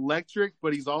 he's electric,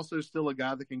 but he's also still a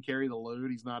guy that can carry the load.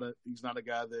 He's not a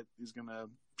guy that is going to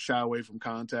shy away from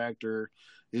contact or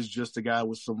is just a guy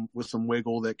with some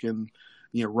wiggle that can,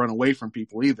 run away from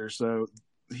people either. So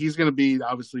he's going to be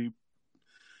obviously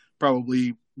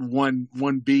probably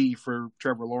 1B for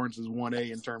Trevor Lawrence's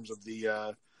 1A in terms of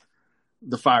the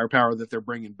firepower that they're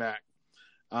bringing back.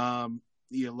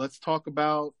 Let's talk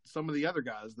about some of the other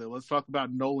guys though. Let's talk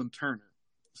about Nolan Turner.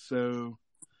 So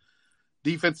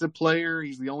defensive player,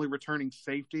 he's the only returning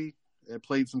safety that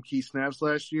played some key snaps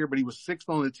last year, but he was 6th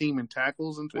on the team in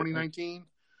tackles in 2019.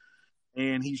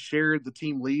 And he shared the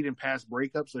team lead in pass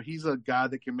breakup. So he's a guy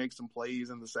that can make some plays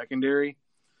in the secondary.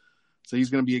 So he's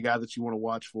going to be a guy that you want to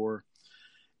watch for.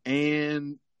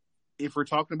 And if we're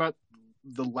talking about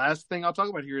the last thing I'll talk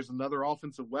about here is another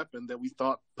offensive weapon that we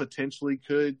thought potentially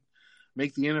could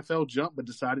make the NFL jump, but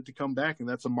decided to come back. And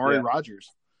that's Amari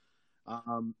Rodgers.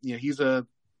 He's a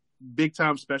big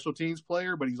time special teams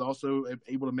player, but he's also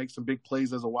able to make some big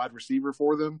plays as a wide receiver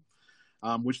for them,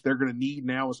 which they're going to need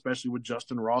now, especially with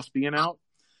Justin Ross being out.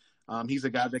 He's a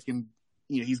guy that can,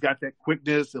 he's got that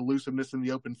quickness, elusiveness in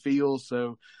the open field.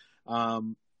 So,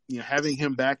 having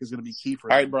him back is going to be key for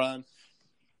them. All right, Brian.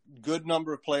 Good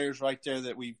number of players right there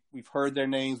that we've heard their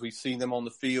names. We've seen them on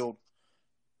the field.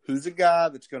 Who's a guy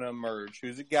that's going to emerge?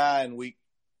 Who's a guy in week,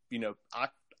 how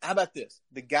about this?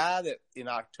 The guy that in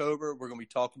October we're going to be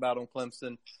talking about on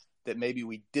Clemson that maybe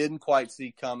we didn't quite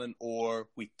see coming or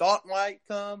we thought might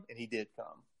come, and he did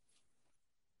come.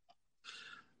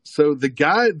 So the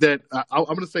guy that I'm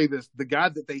going to say this, the guy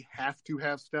that they have to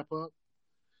have step up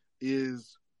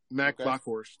is Mac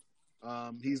Bockhorst.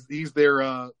 He's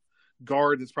their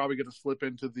guard that's probably going to slip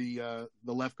into the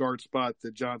left guard spot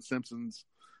that John Simpson's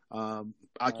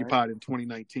occupied in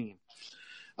 2019.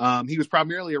 He was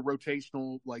primarily a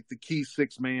rotational, like the key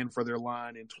 6 man for their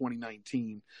line in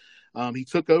 2019. He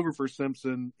took over for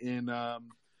Simpson in, I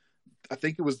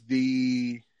think it was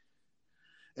the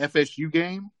FSU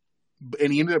game,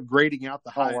 and he ended up grading out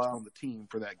the highest on the team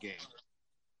for that game.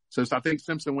 So I think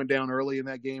Simpson went down early in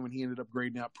that game, and he ended up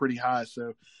grading out pretty high.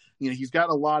 So, he's got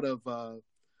a lot of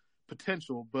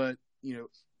potential, but,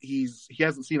 he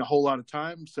hasn't seen a whole lot of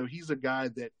time. So he's a guy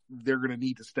that they're going to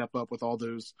need to step up with all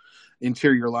those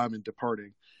interior linemen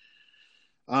departing.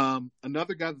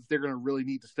 Another guy that they're going to really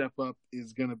need to step up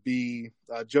is going to be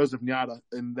Joseph Nyata,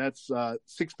 and that's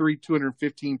 6'3",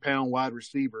 215-pound wide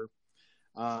receiver.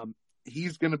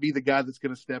 he's going to be the guy that's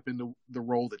going to step into the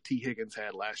role that T. Higgins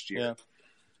had last year. Yeah.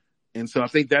 And so I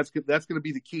think that's going to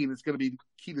be the key, and it's going to be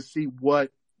key to see what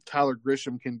Tyler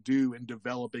Grisham can do in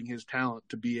developing his talent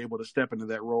to be able to step into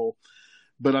that role.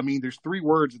 But, I mean, there's 3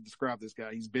 words that describe this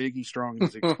guy. He's big, he's strong, and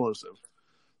he's explosive.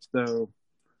 So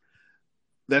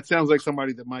that sounds like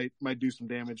somebody that might do some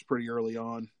damage pretty early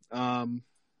on. And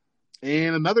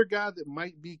another guy that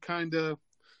might be kind of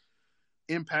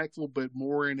impactful but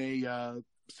more in a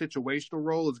situational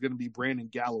role is going to be Brandon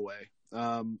Galloway.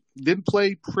 Didn't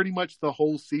play pretty much the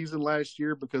whole season last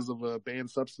year because of a banned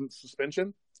substance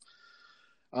suspension.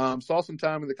 Saw some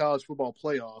time in the college football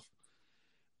playoff.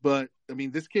 But, I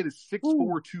mean, this kid is 6'4",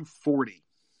 240,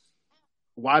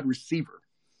 wide receiver.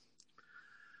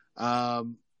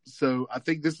 So I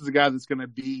think this is a guy that's going to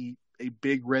be a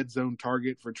big red zone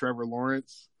target for Trevor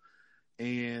Lawrence.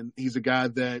 And he's a guy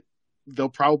that they'll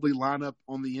probably line up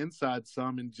on the inside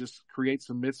some and just create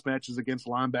some mismatches against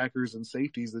linebackers and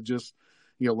safeties that just,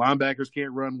 linebackers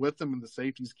can't run with them and the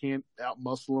safeties can't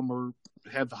outmuscle them or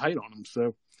have the height on them.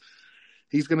 So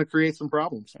he's going to create some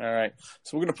problems. All right.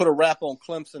 So we're going to put a wrap on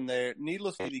Clemson there.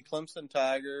 Needlessly, the Clemson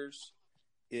Tigers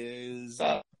is,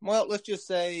 let's just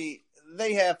say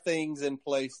they have things in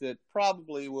place that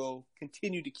probably will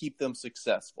continue to keep them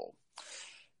successful.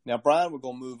 Now, Brian, we're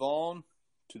going to move on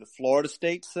to the Florida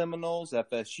State Seminoles.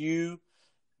 FSU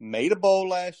made a bowl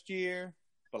last year,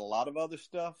 but a lot of other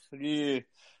stuff. Yeah.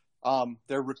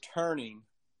 They're returning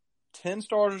 10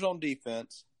 starters on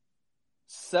defense,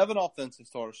 7 offensive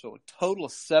starters, so a total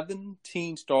of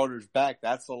 17 starters back.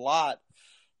 That's a lot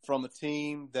from a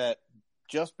team that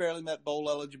just barely met bowl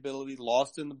eligibility,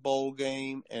 lost in the bowl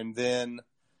game, and then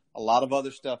a lot of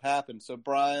other stuff happened. So,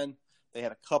 Brian, they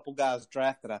had a couple guys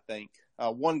drafted, I think.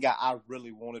 One guy I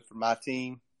really wanted for my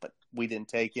team, but we didn't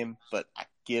take him, but I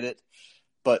get it.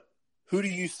 But who do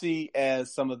you see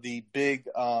as some of the big,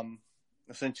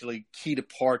 essentially key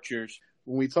departures?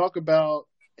 When we talk about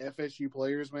FSU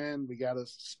players, man, we got to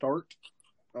start,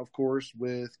 of course,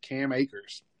 with Cam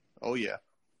Akers. Oh, yeah.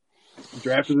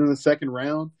 Drafted in the 2nd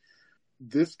round.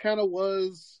 This kind of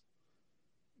was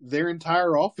their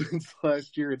entire offense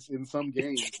last year in some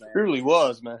games. It truly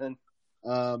was, man.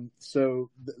 That's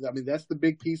the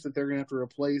big piece that they're going to have to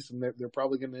replace, and they're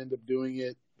probably going to end up doing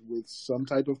it with some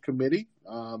type of committee.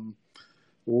 I'll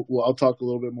talk a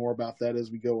little bit more about that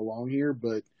as we go along here,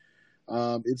 but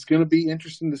it's going to be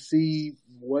interesting to see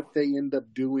what they end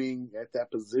up doing at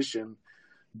that position.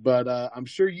 But I'm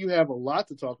sure you have a lot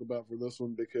to talk about for this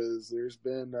one because there's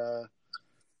been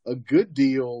a good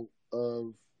deal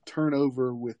of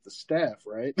turnover with the staff,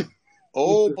 right?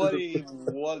 Oh, buddy,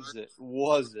 was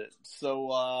it?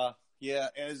 So,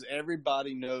 as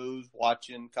everybody knows,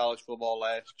 watching college football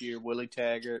last year, Willie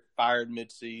Taggart fired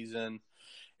midseason.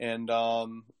 And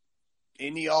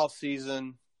in the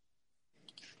offseason,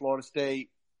 Florida State,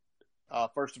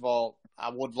 first of all, I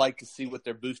would like to see what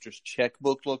their boosters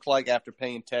checkbook looked like after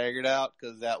paying Taggart out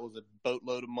because that was a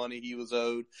boatload of money he was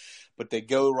owed. But they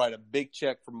go write a big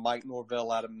check for Mike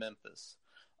Norvell out of Memphis.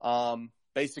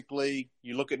 Basically,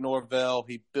 you look at Norvell,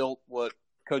 he built what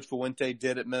Coach Fuente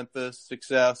did at Memphis,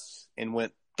 success, and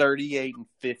went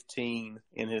 38-15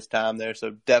 in his time there.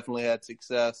 So definitely had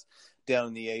success down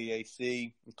in the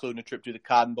AAC, including a trip to the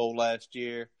Cotton Bowl last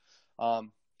year.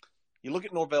 You look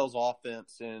at Norvell's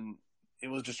offense, and it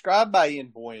was described by Ian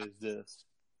Boyd as this.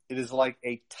 It is like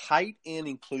a tight end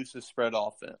inclusive spread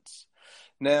offense.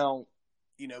 Now,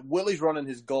 Willie's running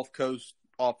his Gulf Coast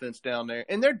offense down there,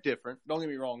 and they're different. Don't get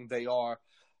me wrong, they are.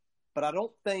 But I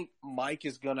don't think Mike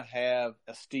is going to have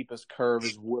as steep a curve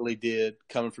as Willie did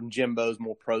coming from Jimbo's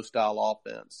more pro-style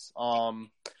offense.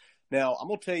 Now, I'm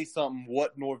going to tell you something,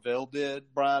 what Norvell did,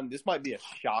 Brian. This might be a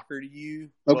shocker to you.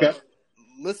 Okay.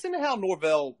 Listen to how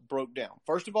Norvell broke down.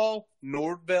 First of all,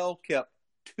 Norvell kept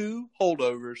 2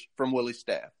 holdovers from Willie's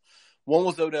staff. One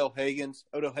was Odell Haggins.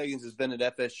 Odell Haggins has been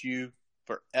at FSU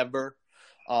forever.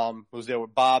 Was there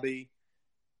with Bobby,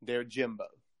 there Jimbo.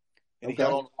 And he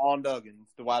held on Duggan,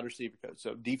 the wide receiver coach.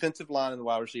 So defensive line and the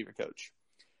wide receiver coach.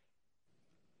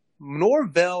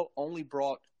 Norvell only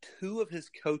brought 2 of his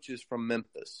coaches from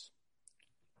Memphis.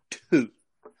 2.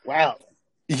 Wow.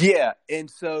 Yeah. And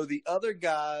so the other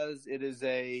guys, it is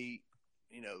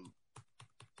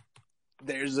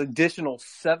there's additional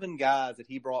 7 guys that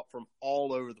he brought from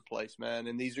all over the place, man.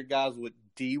 And these are guys with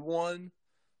D1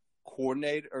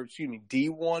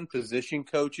 position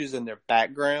coaches and their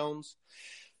backgrounds.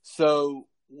 So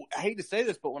I hate to say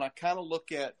this, but when I kind of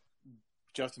look at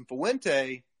Justin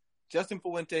Fuente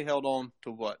held on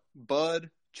to what? Bud,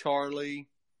 Charlie,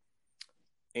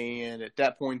 and at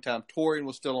that point in time, Torian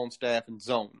was still on staff and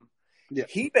Zone. Yeah.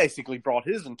 He basically brought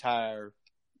his entire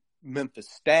Memphis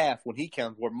staff when he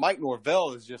comes, where Mike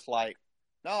Norvell is just like,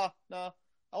 nah, I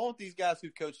want these guys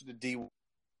who coached the D.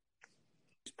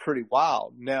 It's pretty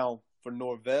wild. Now, for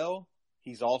Norvell,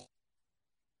 he's also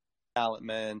talent,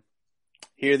 man.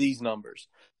 Hear these numbers.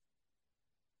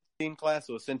 Team class,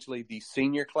 so essentially the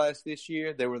senior class this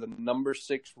year, they were the number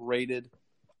 6 rated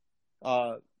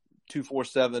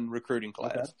 247 recruiting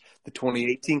class. Okay. The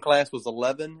 2018 class was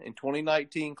 11, and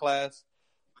 2019 class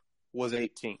was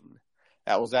 18.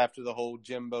 That was after the whole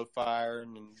Jimbo fire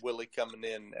and Willie coming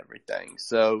in and everything.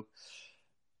 So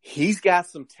he's got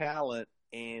some talent,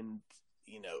 and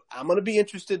I'm going to be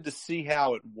interested to see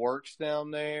how it works down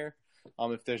there.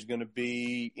 If there's going to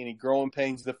be any growing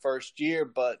pains the first year,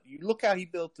 but you look how he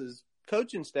built his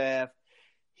coaching staff.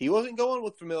 He wasn't going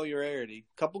with familiarity.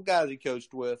 A couple guys he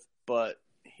coached with, but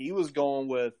he was going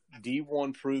with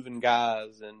D1 proven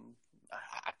guys, and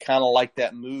I kind of like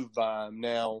that move by him.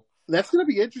 Now, that's going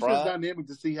to be interesting dynamic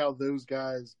to see how those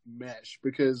guys mesh,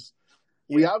 because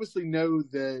we obviously know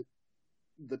that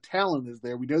the talent is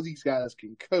there. We know these guys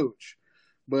can coach.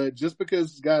 But just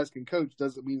because guys can coach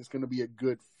doesn't mean it's going to be a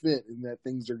good fit and that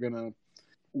things are going to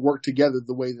work together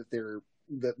the way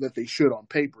that they should on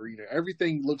paper.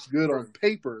 Everything looks good on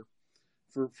paper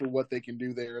for what they can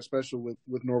do there, especially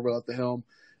with Norvell at the helm.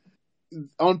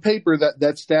 On paper,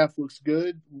 that staff looks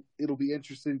good. It'll be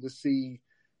interesting to see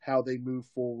how they move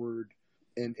forward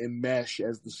and mesh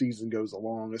as the season goes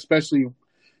along, especially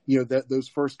those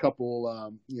first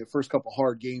couple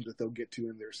hard games that they'll get to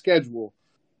in their schedule.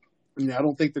 I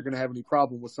don't think they're going to have any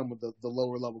problem with some of the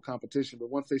lower level competition, but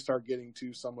once they start getting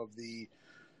to some of the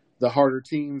harder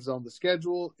teams on the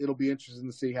schedule, it'll be interesting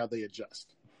to see how they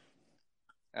adjust.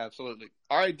 Absolutely.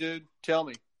 All right, dude, tell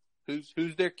me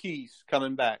who's their keys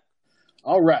coming back?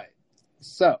 All right.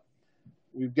 So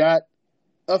we've got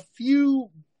a few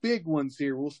big ones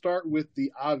here. We'll start with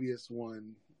the obvious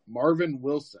one, Marvin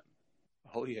Wilson.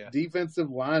 Oh yeah. Defensive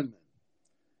lineman.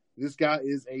 This guy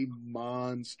is a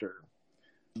monster.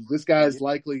 This guy is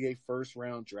likely a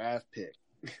first-round draft pick.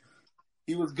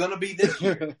 He was going to be this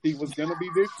year. He was going to be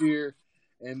this year,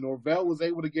 and Norvell was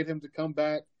able to get him to come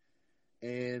back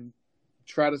and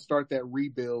try to start that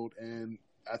rebuild, and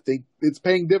I think it's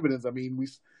paying dividends. I mean,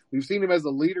 we've seen him as a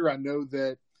leader. I know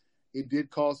that it did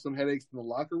cause some headaches in the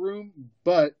locker room,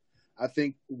 but I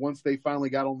think once they finally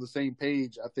got on the same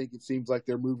page, I think it seems like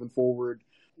they're moving forward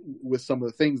with some of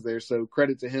the things there. So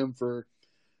credit to him for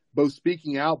both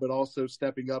speaking out, but also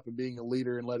stepping up and being a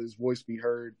leader and let his voice be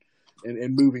heard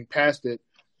and moving past it,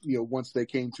 once they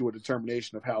came to a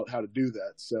determination of how to do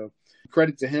that. So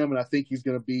credit to him. And I think he's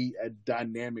going to be a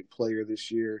dynamic player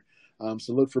this year.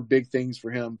 So look for big things for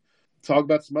him. Talk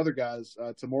about some other guys,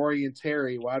 Tamori and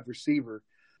Terry, wide receiver.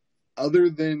 Other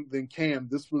than Cam,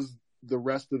 this was the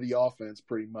rest of the offense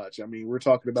pretty much. I mean, we're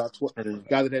talking about a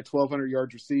guy that had 1,200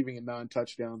 yards receiving and 9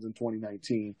 touchdowns in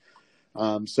 2019.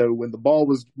 So when the ball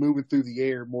was moving through the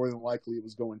air, more than likely it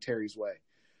was going Terry's way.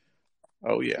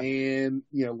 Oh, yeah. And,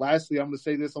 lastly, I'm going to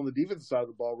say this on the defensive side of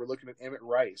the ball. We're looking at Emmett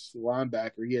Rice, the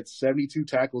linebacker. He had 72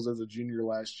 tackles as a junior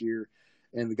last year,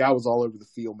 and the guy was all over the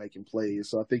field making plays.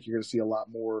 So I think you're going to see a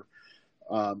lot more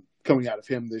coming out of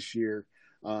him this year,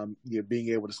 being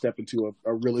able to step into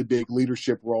a really big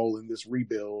leadership role in this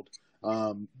rebuild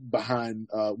behind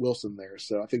Wilson there.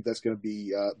 So I think that's going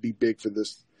to be big for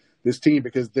this team,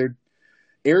 because they're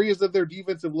areas of their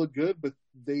defense have looked good, but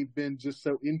they've been just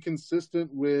so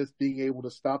inconsistent with being able to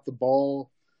stop the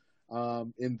ball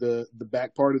in the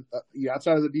back part of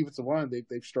outside of the defensive line.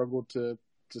 They've struggled to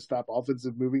stop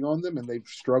offensive moving on them, and they've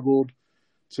struggled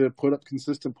to put up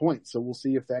consistent points. So we'll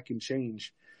see if that can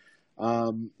change.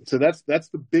 So that's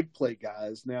the big play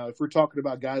guys. Now, if we're talking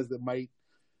about guys that might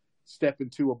step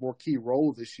into a more key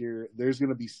role this year, there's going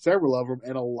to be several of them,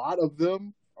 and a lot of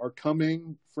them are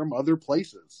coming from other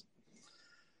places.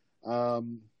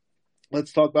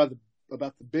 Let's talk about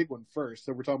the big one first.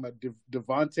 So we're talking about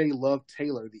Devontae Love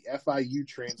Taylor, the FIU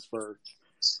transfer.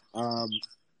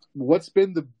 What's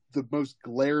been the most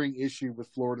glaring issue with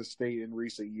Florida State in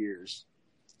recent years,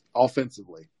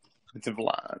 offensively?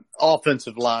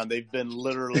 Offensive line. They've been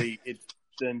literally, it's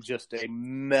been just a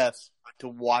mess to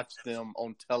watch them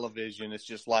on television. It's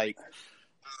just like,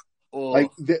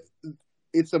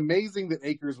 it's amazing that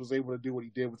Akers was able to do what he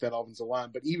did with that offensive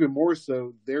line, but even more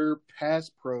so, their pass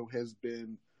pro has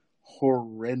been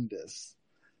horrendous.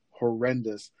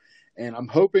 And I'm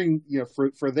hoping,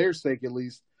 for their sake at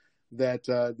least, that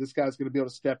this guy's going to be able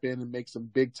to step in and make some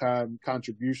big time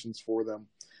contributions for them.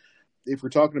 If we're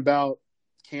talking about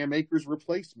Cam Akers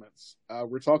replacements,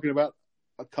 we're talking about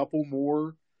a couple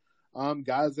more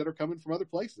guys that are coming from other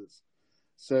places.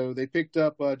 So they picked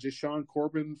up Jashawn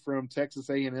Corbin from Texas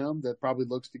A&M that probably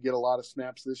looks to get a lot of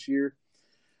snaps this year.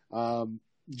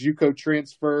 JUCO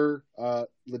transfer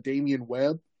LaDamian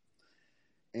Webb.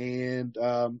 And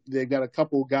they've got a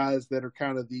couple guys that are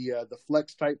kind of the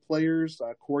flex type players,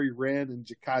 Corey Wren and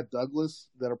Ja'Kai Douglas,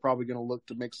 that are probably going to look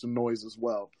to make some noise as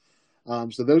well.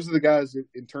 So those are the guys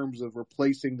in terms of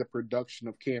replacing the production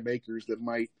of Cam Akers that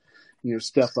might,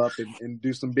 step up and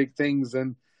do some big things.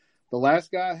 And the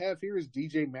last guy I have here is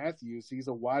DJ Matthews. He's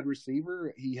a wide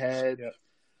receiver. He had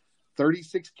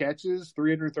 36 catches,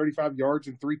 335 yards,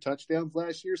 and 3 touchdowns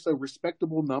last year. So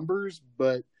respectable numbers,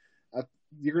 but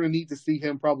you're going to need to see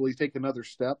him probably take another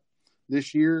step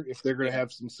this year if they're going to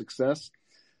have some success.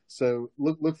 So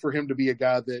look for him to be a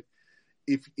guy that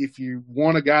if you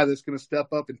want a guy that's going to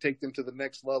step up and take them to the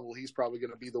next level, he's probably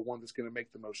going to be the one that's going to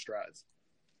make the most strides.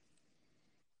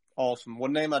 Awesome.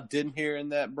 One name I didn't hear in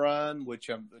that, Brian, which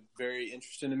I'm very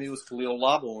interesting to me, was Khalil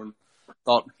Loborn.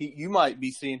 Thought you might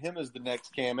be seeing him as the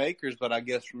next Cam Akers, but I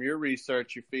guess from your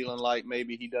research, you're feeling like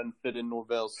maybe he doesn't fit in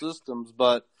Norvell's systems,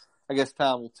 but I guess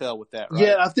time will tell with that, right?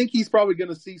 Yeah, I think he's probably going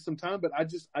to see some time, but I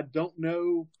don't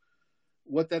know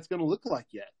what that's going to look like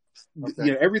yet.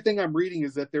 Okay. Everything I'm reading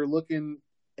is that they're looking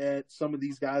at some of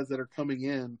these guys that are coming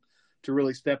in to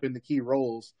really step into key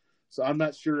roles. So I'm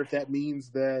not sure if that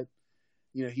means that,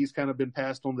 he's kind of been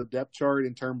passed on the depth chart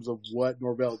in terms of what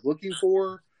Norvell is looking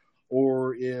for,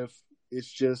 or if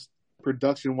it's just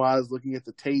production-wise, looking at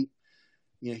the tape,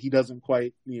 he doesn't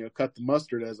quite, cut the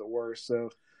mustard, as it were. So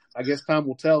I guess time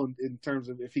will tell in terms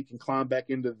of if he can climb back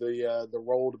into the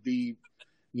role to be,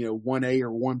 1A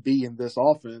or 1B in this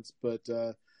offense. But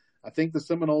I think the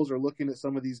Seminoles are looking at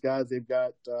some of these guys they've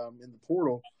got in the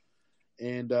portal,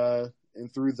 and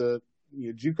through the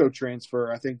JUCO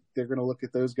transfer, I think they're going to look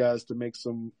at those guys to make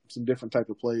some different type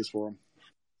of plays for them.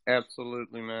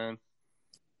 Absolutely, man.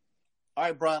 All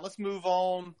right, Brian, let's move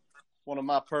on. One of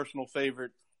my personal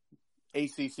favorite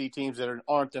ACC teams that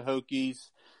aren't the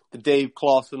Hokies, the Dave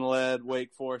Clawson-led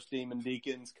Wake Forest Demon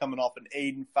Deacons, coming off an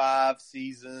 8-5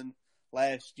 season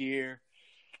last year,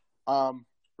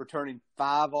 returning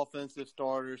 5 offensive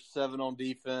starters, 7 on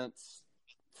defense.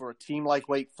 For a team like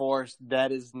Wake Forest,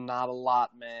 that is not a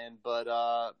lot, man.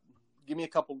 But give me a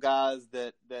couple guys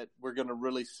that we're going to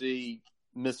really see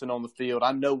missing on the field.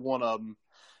 I know one of them,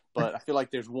 but I feel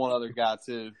like there's one other guy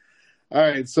too. All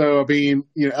right, so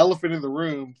elephant in the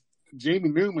room. Jamie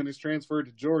Newman is transferred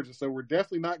to Georgia, so we're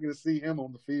definitely not going to see him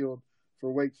on the field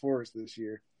for Wake Forest this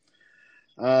year.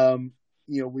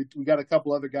 We got a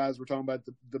couple other guys we're talking about.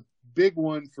 The big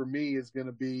one for me is going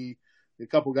to be a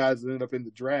couple guys that ended up in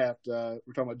the draft. We're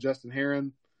talking about Justin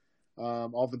Herron,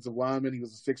 offensive lineman. He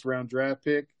was a 6th-round draft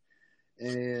pick.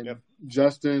 And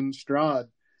Justin Strad,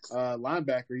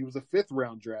 linebacker. He was a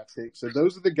 5th-round draft pick. So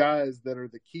those are the guys that are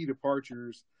the key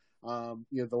departures.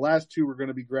 The last 2 are going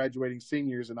to be graduating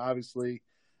seniors, and obviously,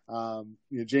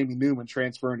 Jamie Newman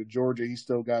transferring to Georgia. He's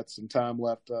still got some time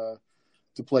left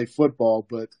to play football,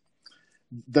 but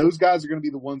those guys are going to be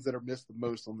the ones that are missed the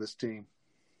most on this team.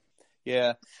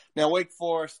 Yeah. Now, Wake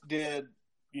Forest did,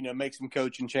 make some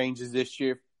coaching changes this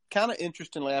year. Kind of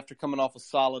interestingly, after coming off a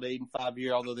solid 8-5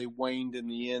 year, although they waned in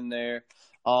the end there.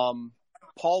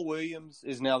 Paul Williams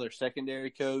is now their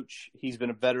secondary coach. He's been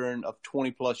a veteran of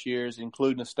 20-plus years,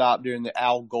 including a stop during the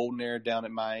Al Golden era down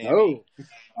at Miami.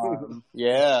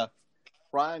 Yeah.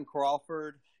 Ryan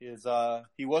Crawford is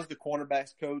he was the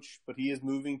cornerbacks coach, but he is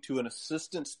moving to an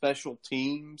assistant special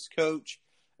teams coach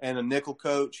and a nickel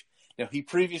coach. Now, he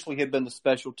previously had been the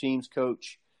special teams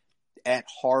coach at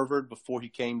Harvard before he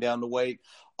came down to Wake.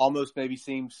 Almost maybe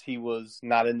seems he was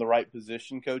not in the right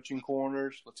position coaching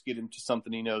corners. Let's get him to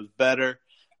something he knows better.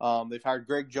 They've hired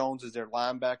Greg Jones as their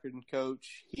linebacker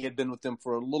coach. He had been with them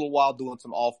for a little while doing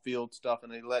some off-field stuff,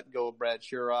 and they let go of Brad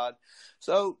Sherrod.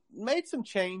 So made some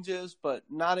changes, but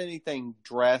not anything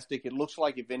drastic. It looks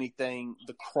like, if anything,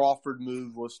 the Crawford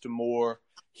move was to more,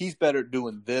 he's better at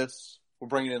doing this. We're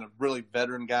bringing in a really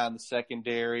veteran guy in the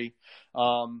secondary.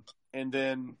 And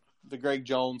then the Greg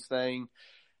Jones thing,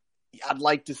 I'd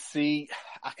like to see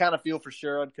 – I kind of feel for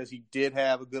Sherrod because he did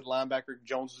have a good linebacker.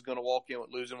 Jones is going to walk in with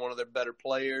losing one of their better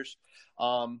players.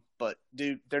 But,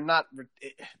 dude, they're not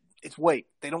 – it's Wake.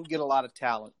 They don't get a lot of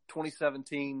talent.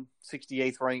 2017,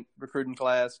 68th ranked recruiting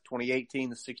class. 2018,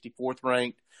 the 64th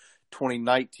ranked.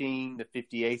 2019, the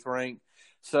 58th ranked.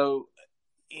 So –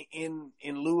 in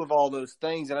lieu of all those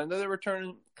things, and I know they're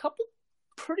returning a couple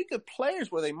pretty good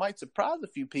players where they might surprise a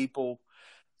few people,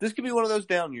 this could be one of those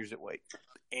down years at Wake.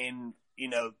 And,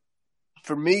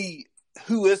 for me,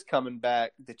 who is coming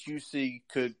back that you see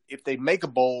could, if they make a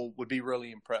bowl, would be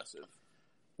really impressive?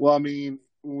 Well,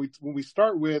 when we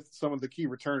start with some of the key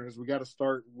returners, we got to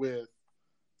start with,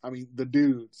 the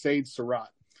dude, Sage Surratt.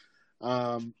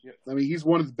 He's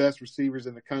one of the best receivers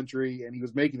in the country, and he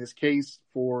was making his case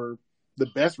for the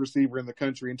best receiver in the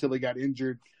country until he got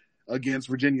injured against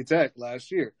Virginia Tech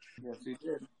last year. Yes, he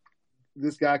did.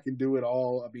 This guy can do it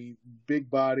all. Big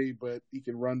body, but he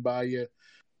can run by you.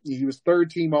 He was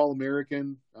third-team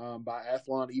All-American by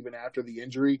Athlon even after the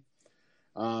injury.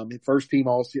 First-team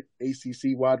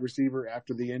All-ACC wide receiver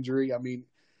after the injury.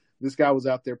 This guy was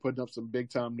out there putting up some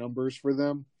big-time numbers for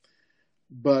them.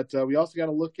 But we also got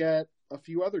to look at a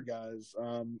few other guys.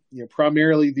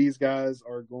 Primarily these guys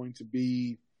are going to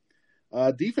be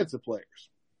defensive players.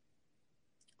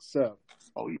 So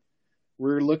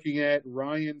we're looking at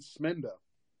Ryan Smenda.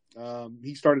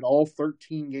 He started all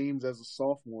 13 games as a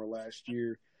sophomore last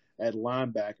year at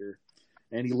linebacker,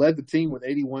 and he led the team with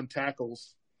 81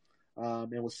 tackles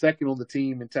and was second on the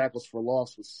team in tackles for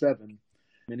loss with 7.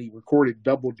 And he recorded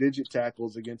double-digit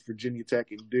tackles against Virginia Tech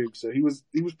and Duke. So he was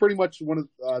pretty much one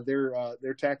of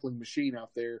their tackling machine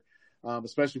out there,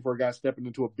 especially for a guy stepping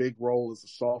into a big role as a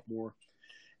sophomore.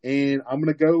 And I'm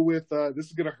going to go with this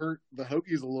is going to hurt the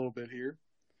Hokies a little bit here.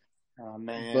 Oh,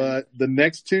 man. But the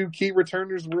next two key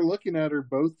returners we're looking at are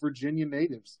both Virginia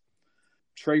natives.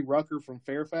 Trey Rucker from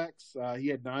Fairfax. He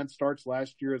had 9 starts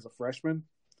last year as a freshman.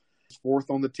 He's 4th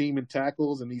on the team in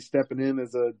tackles, and he's stepping in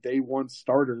as a day 1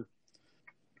 starter,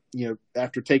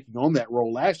 after taking on that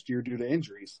role last year due to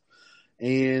injuries.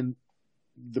 And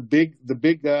the big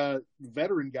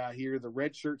veteran guy here, the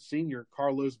redshirt senior,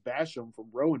 Carlos Basham from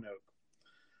Roanoke.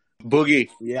 Boogie.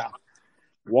 Yeah.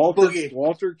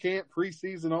 Walter Camp,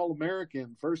 preseason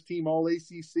All-American, first-team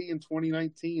All-ACC in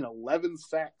 2019, 11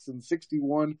 sacks and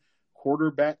 61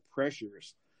 quarterback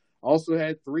pressures. Also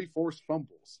had 3 forced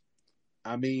fumbles.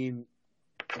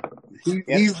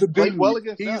 He's the dude. Well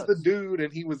against he's us. The dude,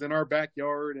 and he was in our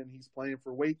backyard, and he's playing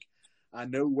for Wake. I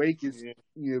know Wake is,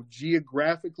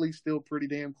 geographically still pretty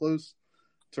damn close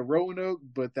to Roanoke,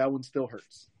 but that one still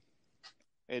hurts.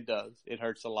 It does. It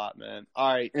hurts a lot, man.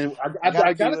 All right. And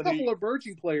I got a couple of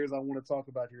emerging players I want to talk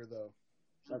about here, though.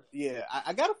 Yeah,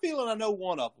 I got a feeling I know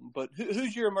one of them, but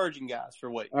who's your emerging guys for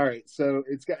Wake? All right, so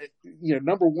it's got,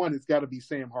 number one, it's got to be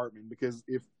Sam Hartman, because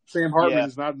if Sam Hartman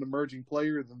is not an emerging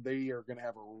player, then they are going to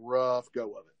have a rough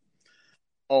go of it.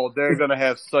 Oh, they're going to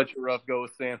have such a rough go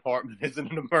with Sam Hartman as an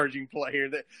emerging player.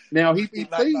 Now, he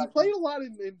played a lot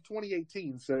in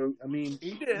 2018, so,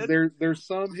 he did. There's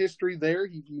some history there.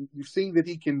 You've seen that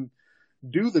he can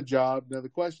do the job. Now, the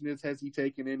question is, has he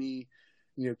taken any,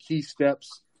 key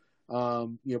steps,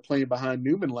 playing behind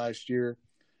Newman last year,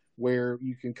 where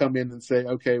you can come in and say,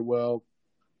 okay, well,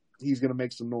 he's going to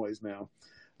make some noise now.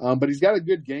 But he's got a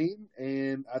good game,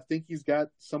 and I think he's got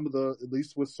some of the, at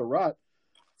least with Surratt,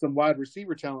 some wide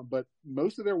receiver talent, but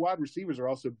most of their wide receivers are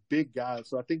also big guys.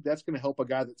 So I think that's going to help a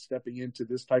guy that's stepping into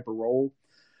this type of role.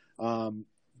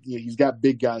 He's got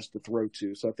big guys to throw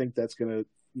to. So I think that's going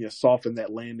to, soften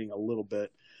that landing a little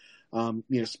bit.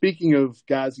 Speaking of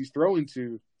guys he's throwing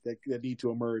to that need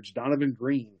to emerge, Donovan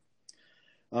Green.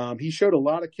 He showed a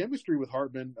lot of chemistry with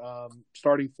Hartman,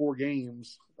 starting 4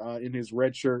 games in his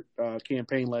redshirt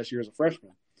campaign last year as a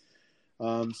freshman.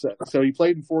 So he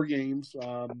played in 4 games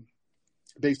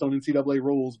based on NCAA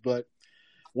rules, but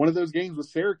one of those games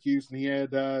was Syracuse, and he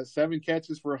had 7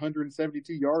 catches for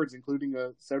 172 yards, including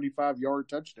a 75-yard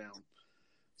touchdown.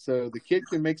 So the kid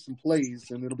can make some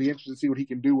plays, and it'll be interesting to see what he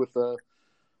can do with a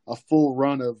full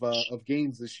run of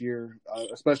games this year,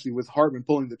 especially with Hartman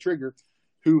pulling the trigger,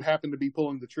 who happened to be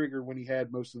pulling the trigger when he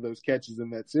had most of those catches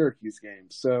in that Syracuse game.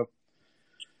 So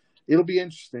it'll be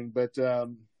interesting. But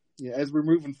as we're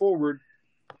moving forward,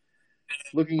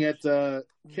 looking at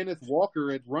Kenneth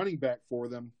Walker at running back for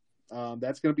them,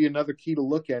 that's going to be another key to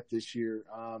look at this year.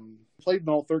 Played in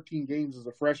all 13 games as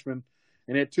a freshman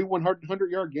and had 2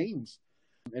 100-yard games.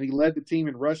 And he led the team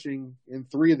in rushing in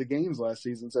 3 of the games last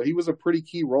season. So he was a pretty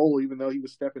key role, even though he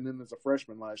was stepping in as a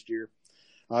freshman last year.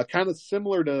 Kind of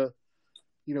similar to,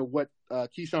 what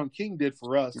Keyshawn King did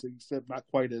for us, except not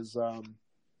quite as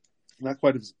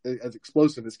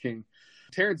explosive as King.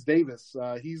 Terrence Davis,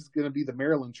 he's going to be the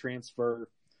Maryland transfer,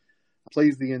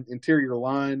 plays the interior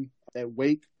line at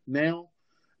Wake now.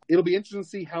 It'll be interesting to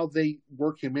see how they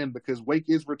work him in, because Wake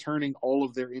is returning all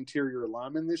of their interior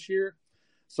linemen this year.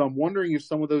 So I'm wondering if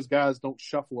some of those guys don't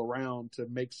shuffle around to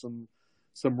make some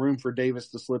room for Davis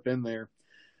to slip in there.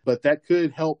 But that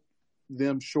could help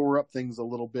them shore up things a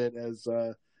little bit as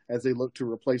as they look to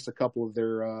replace a couple of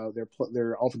their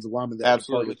offensive linemen that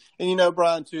Absolutely. And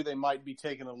Brian, too, they might be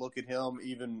taking a look at him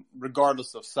even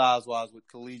regardless of size-wise with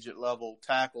collegiate level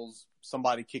tackles,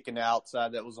 somebody kicking the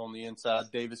outside that was on the inside,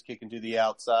 Davis kicking to the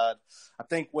outside. I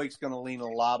think Wake's going to lean a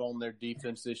lot on their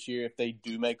defense this year if they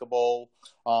do make a bowl.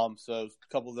 So a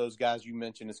couple of those guys you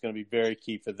mentioned is going to be very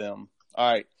key for them. All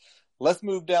right, let's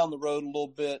move down the road a little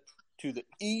bit to the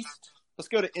east. Let's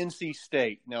go to NC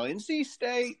State. Now, NC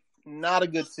State, not a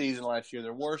good season last year.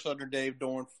 They're worse under Dave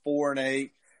Dorn,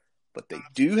 4-8. But they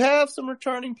do have some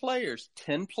returning players.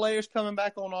 10 players coming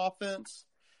back on offense,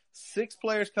 6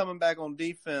 players coming back on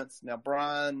defense. Now,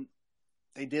 Brian,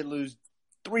 they did lose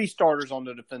 3 starters on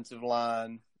the defensive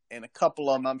line, and a couple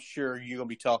of them I'm sure you're going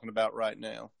to be talking about right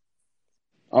now.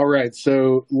 All right,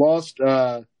 so lost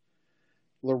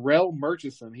Latrell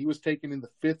Murchison. He was taken in the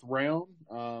 5th round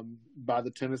by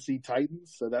the Tennessee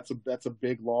Titans, so that's a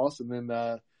big loss. And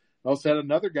then also had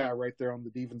another guy right there on the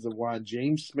defensive line,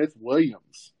 James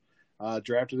Smith-Williams,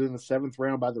 drafted in the 7th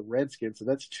round by the Redskins. So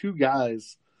that's 2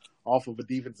 guys off of a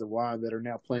defensive line that are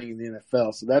now playing in the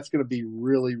NFL. So that's going to be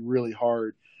really, really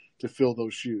hard to fill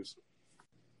those shoes.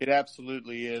 It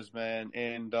absolutely is, man.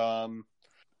 And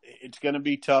it's going to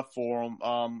be tough for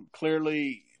them.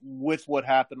 Clearly, with what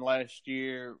happened last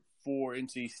year for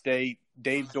NC State,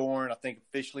 Dave Dorn, I think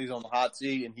officially is on the hot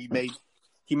seat, and he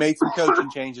made some coaching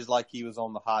changes like he was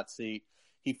on the hot seat.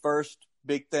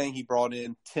 Big thing, he brought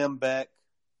in Tim Beck,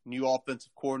 new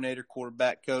offensive coordinator,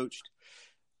 quarterback coached.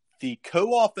 The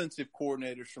co-offensive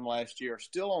coordinators from last year are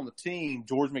still on the team.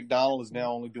 George McDonald is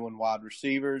now only doing wide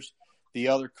receivers. The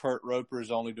other, Kurt Roper,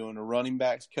 is only doing a running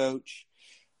backs coach.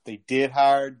 They did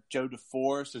hire Joe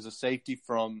DeForest as a safety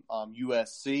from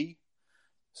USC.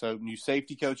 So new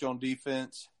safety coach on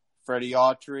defense. Freddie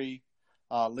Autry.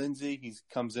 Lindsey, he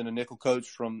comes in a nickel coach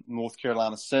from North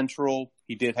Carolina Central.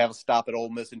 He did have a stop at Ole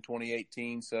Miss in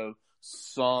 2018, so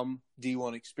some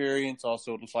D1 experience.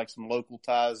 Also, it looks like some local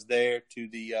ties there to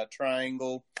the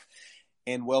Triangle.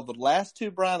 And, well, the last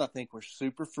 2, Brian, I think we're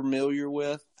super familiar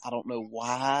with. I don't know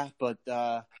why, but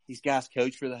these guys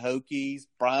coach for the Hokies.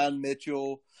 Brian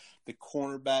Mitchell, the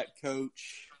cornerback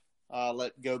coach,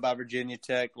 let go by Virginia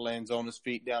Tech, lands on his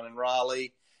feet down in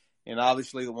Raleigh. And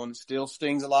obviously the one that still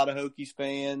stings a lot of Hokies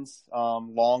fans,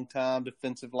 longtime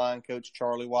defensive line coach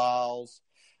Charlie Wiles,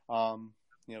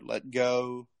 let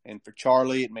go. And for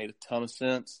Charlie, it made a ton of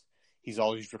sense. He's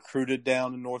always recruited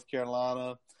down in North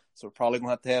Carolina. So we're probably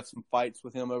going to have some fights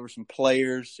with him over some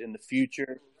players in the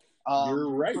future. You're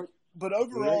right. But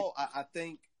overall, right. I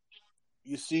think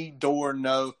you see Dorn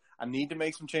know I need to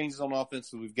make some changes on offense,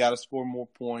 so we've got to score more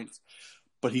points.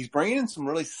 But he's bringing in some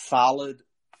really solid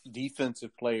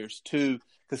defensive players too,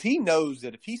 because he knows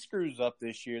that if he screws up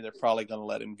this year, they're probably going to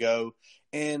let him go.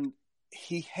 And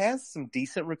he has some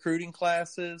decent recruiting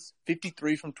classes,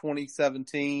 53 from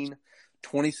 2017,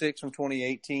 26 from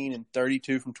 2018, and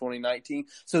 32 from 2019.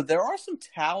 So there are some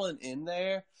talent in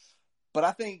there, but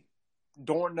I think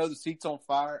Dorn knows the seat's on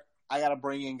fire. I got to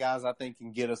bring in guys I think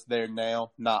can get us there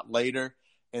now, not later.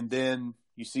 And then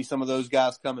you see some of those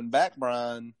guys coming back,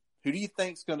 Brian. Who do you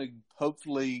think's going to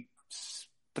hopefully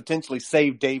potentially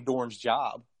save Dave Dorn's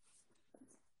job?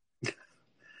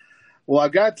 Well,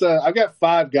 I've got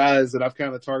 5 guys that I've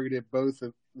kind of targeted, both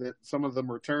that some of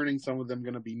them returning, some of them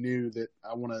going to be new that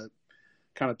I want to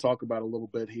kind of talk about a little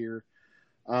bit here.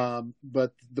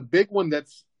 But the big one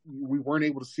that's we weren't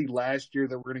able to see last year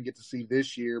that we're going to get to see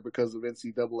this year because of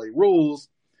NCAA rules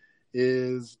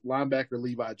is linebacker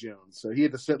Levi Jones. So he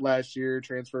had to sit last year,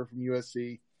 transfer from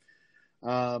USC.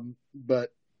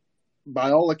 But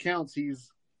by all accounts,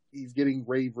 he's getting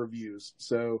rave reviews.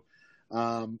 So,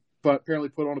 but apparently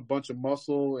put on a bunch of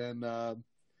muscle and,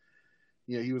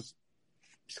 he was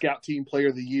scout team player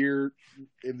of the year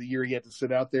in the year he had to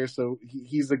sit out there. So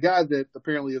he's a guy that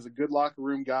apparently is a good locker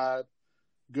room guy,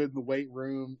 good in the weight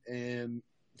room, and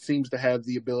seems to have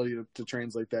the ability to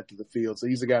translate that to the field. So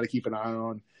he's a guy to keep an eye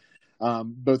on,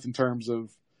 both in terms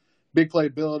of big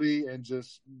playability and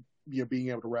just, being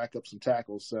able to rack up some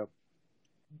tackles. So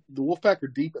the Wolfpack are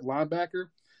deep at linebacker,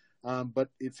 but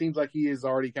it seems like he has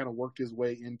already kind of worked his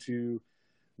way into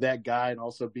that guy and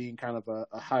also being kind of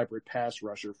a hybrid pass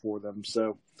rusher for them.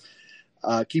 So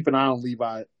keep an eye on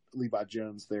Levi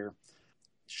Jones there.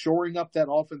 Shoring up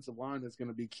that offensive line is going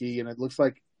to be key, and it looks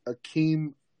like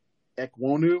Akeem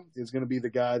Ekwonu is going to be the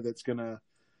guy that's going to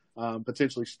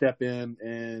potentially step in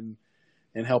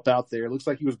and help out there. It looks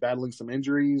like he was battling some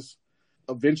injuries.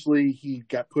 Eventually, he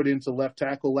got put into left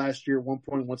tackle last year at one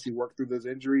point once he worked through those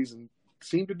injuries and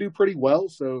seemed to do pretty well.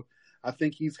 So I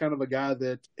think he's kind of a guy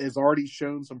that has already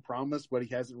shown some promise, but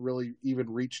he hasn't really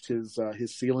even reached his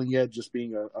ceiling yet, just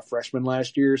being a freshman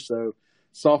last year. So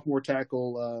sophomore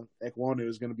tackle Ekwonu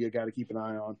is going to be a guy to keep an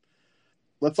eye on.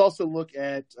 Let's also look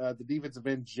at the defensive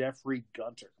end, Jeffrey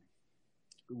Gunter.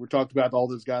 We talked about all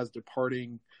those guys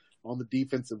departing on the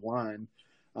defensive line.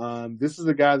 This is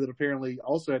a guy that apparently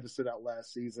also had to sit out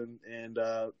last season and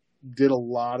did a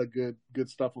lot of good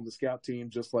stuff on the scout team,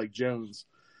 just like Jones.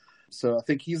 So I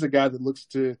think he's a guy that looks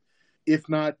to, if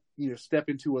not, step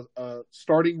into a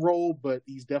starting role, but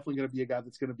he's definitely going to be a guy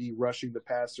that's going to be rushing the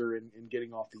passer and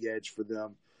getting off the edge for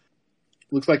them.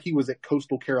 Looks like he was at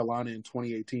Coastal Carolina in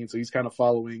 2018, so he's kind of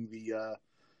following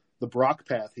the Brock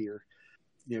path here.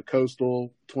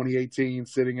 Coastal 2018,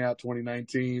 sitting out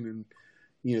 2019,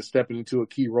 and stepping into a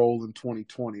key role in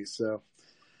 2020. So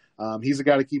he's a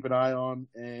guy to keep an eye on.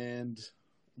 And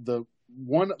the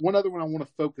one other one I want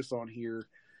to focus on here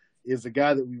is a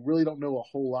guy that we really don't know a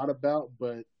whole lot about,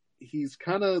 but he's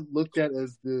kind of looked at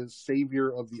as the savior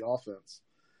of the offense.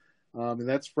 And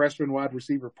that's freshman wide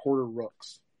receiver Porter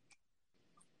Rooks.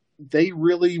 They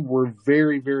really were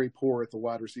very, very poor at the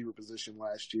wide receiver position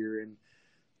last year. And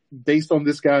based on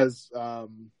this guy's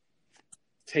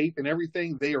tape and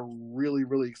everything, they are really,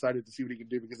 really excited to see what he can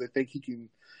do, because they think he can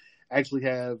actually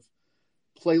have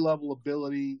play level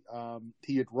ability.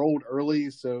 He had rolled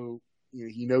early, so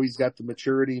he's got the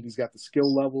maturity and he's got the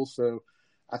skill level. So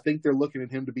I think they're looking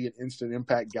at him to be an instant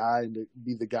impact guy and to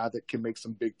be the guy that can make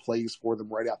some big plays for them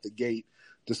right out the gate,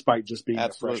 despite just being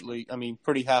absolutely. I mean,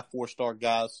 pretty high 4-star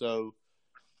guy. So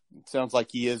it sounds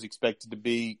like he is expected to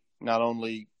be not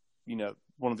only,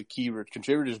 one of the key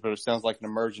contributors, but it sounds like an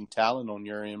emerging talent on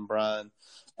your end, Brian.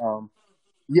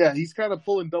 Yeah, he's kind of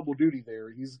pulling double duty there.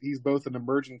 He's both an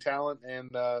emerging talent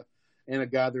and a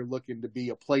guy they're looking to be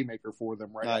a playmaker for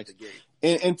them right out the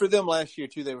gate. And for them last year,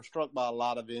 too, they were struck by a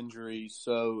lot of injuries,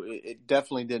 so it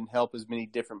definitely didn't help as many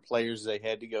different players as they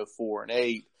had to go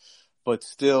 4-8. But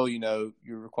still, you're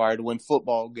required to win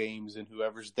football games, and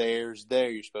whoever's there is there.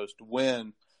 You're supposed to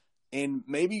win. And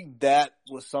maybe that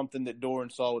was something that Doran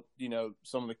saw with,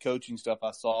 some of the coaching stuff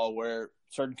I saw where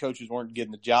certain coaches weren't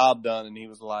getting the job done, and he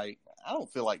was like, I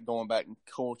don't feel like going back and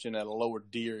coaching at a lower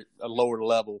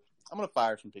level. I'm going to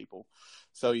fire some people.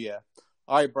 So, yeah.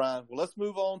 All right, Brian. Well, let's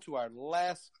move on to our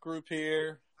last group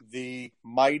here, the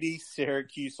mighty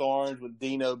Syracuse Orange with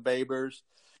Dino Babers.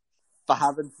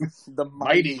 The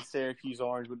mighty Syracuse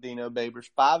Orange with Dino Babers,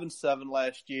 5-7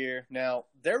 last year. Now,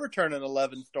 they're returning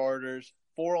 11 starters,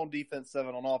 4 on defense,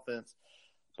 7 on offense.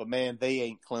 But, man, they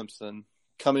ain't Clemson.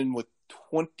 Coming with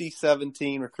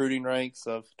 2017 recruiting ranks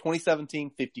of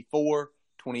 2017, 54,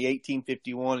 2018,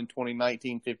 51, and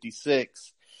 2019,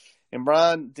 56. And,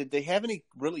 Brian, did they have any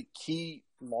really key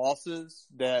losses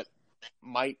that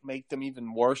might make them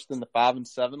even worse than the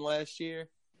 5-7 last year?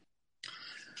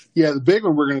 Yeah, the big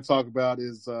one we're going to talk about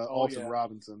is Alton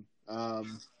Robinson. Now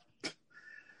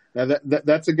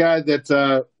that's a guy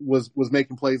that was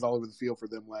making plays all over the field for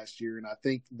them last year, and I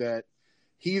think that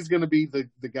he's going to be the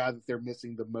guy that they're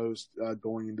missing the most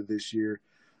going into this year.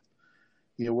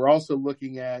 We're also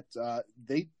looking at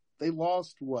they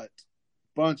lost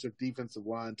bunch of defensive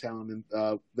line talent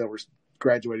that were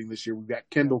graduating this year. We've got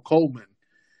Kendall Coleman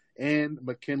and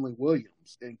McKinley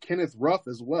Williams and Kenneth Ruff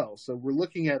as well. So we're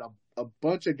looking at a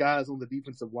bunch of guys on the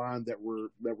defensive line that were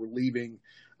leaving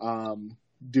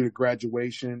due to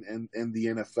graduation and the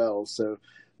NFL. So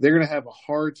they're going to have a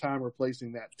hard time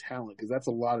replacing that talent, because that's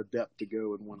a lot of depth to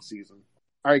go in one season.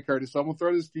 All right, Curtis, so I'm going to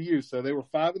throw this to you. So they were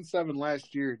 5-7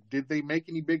 last year. Did they make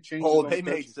any big changes? Oh, they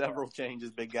made several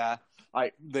changes, big guy. All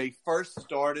right, they first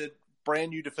started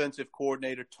brand new defensive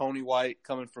coordinator, Tony White,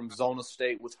 coming from Zona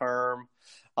State with Herm.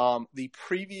 The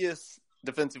previous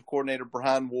defensive coordinator,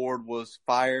 Brian Ward, was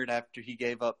fired after he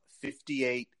gave up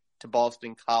 58 to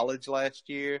Boston College last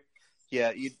year.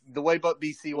 Yeah, the way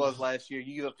BC was last year,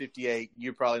 you give up 58,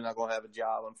 you're probably not going to have a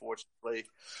job, unfortunately.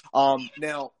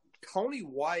 Now, Tony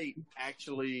White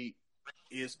actually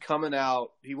is coming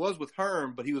out. He was with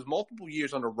Herm, but he was multiple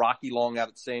years under Rocky Long out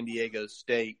at San Diego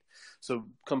State. So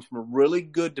comes from a really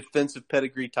good defensive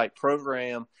pedigree type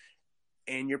program.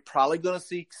 And you're probably going to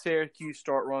see Syracuse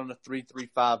start running a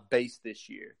 3-3-5 base this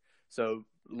year. So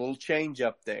a little change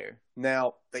up there.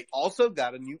 Now, they also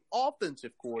got a new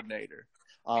offensive coordinator.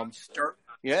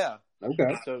 Yeah.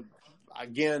 Okay. So,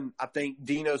 again, I think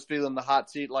Dino's feeling the hot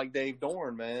seat like Dave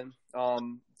Doran, man.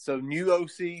 So new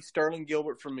OC, Sterling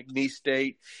Gilbert from McNeese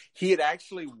State. He had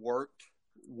actually worked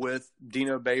with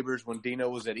Dino Babers when Dino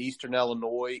was at Eastern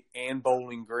Illinois and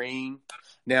Bowling Green.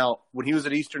 Now, when he was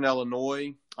at Eastern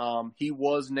Illinois, he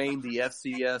was named the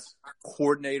FCS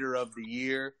Coordinator of the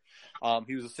Year.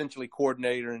 He was essentially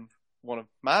coordinator one of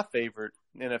my favorite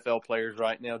NFL players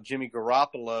right now, Jimmy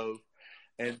Garoppolo.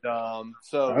 And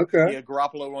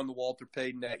Garoppolo won the Walter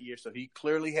Payton that year, so he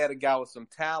clearly had a guy with some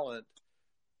talent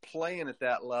playing at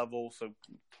that level. So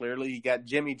clearly he got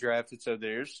Jimmy drafted. So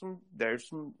there's some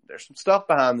stuff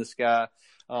behind this guy,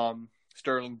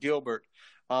 Sterling Gilbert.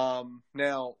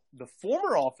 Now the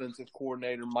former offensive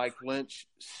coordinator Mike Lynch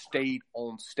stayed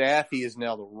on staff. He is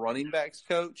now the running backs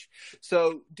coach.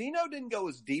 So Dino didn't go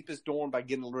as deep as Dorn by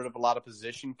getting rid of a lot of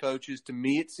position coaches. To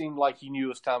me, it seemed like he knew it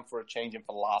was time for a change in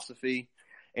philosophy.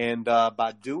 And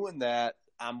by doing that,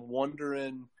 I'm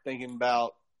wondering, thinking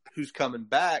about who's coming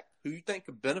back, who you think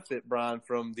could benefit, Brian,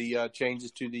 from the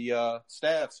changes to the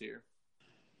staffs here?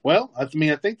 Well, I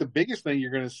think the biggest thing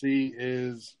you're going to see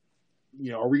is,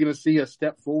 are we going to see a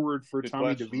step forward for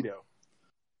Tommy DeVito?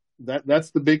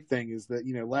 That's the big thing is that,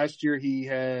 last year he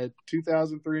had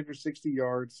 2,360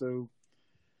 yards, so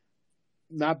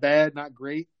not bad, not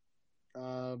great.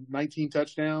 19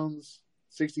 touchdowns.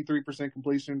 63%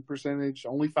 completion percentage,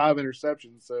 only 5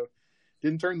 interceptions, so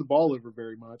didn't turn the ball over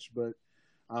very much. But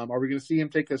are we going to see him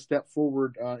take a step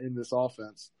forward in this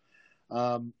offense?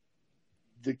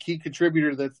 The key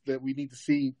contributor that we need to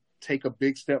see take a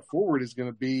big step forward is going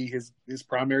to be his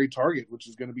primary target, which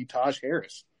is going to be Taj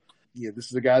Harris. This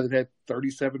is a guy that had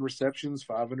 37 receptions,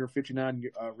 559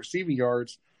 receiving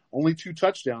yards, only 2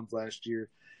 touchdowns last year.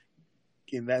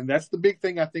 And that's the big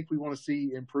thing I think we want to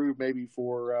see improve maybe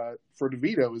for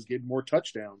DeVito is getting more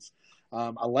touchdowns.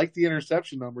 I like the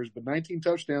interception numbers, but 19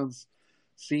 touchdowns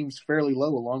seems fairly low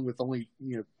along with only,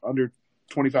 under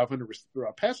 2,500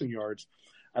 passing yards.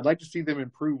 I'd like to see them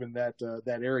improve in that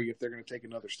area if they're going to take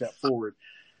another step forward.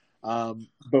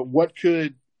 But what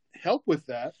could help with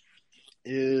that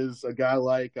is a guy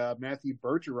like Matthew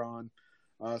Bergeron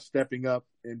stepping up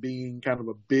and being kind of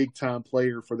a big-time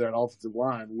player for that offensive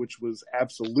line, which was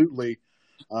absolutely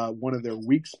one of their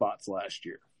weak spots last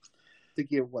year. I think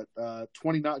he had,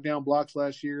 20 knockdown blocks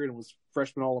last year and was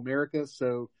freshman All-America,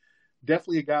 so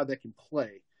definitely a guy that can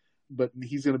play. But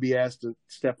he's going to be asked to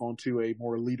step onto a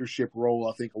more leadership role,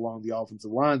 I think, along the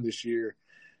offensive line this year,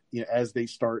 as they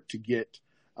start to get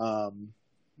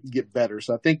better.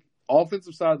 So I think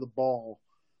offensive side of the ball,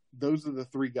 those are the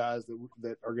 3 guys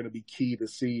that are going to be key to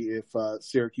see if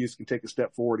Syracuse can take a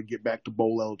step forward and get back to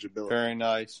bowl eligibility. Very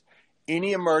nice.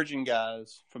 Any emerging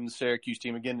guys from the Syracuse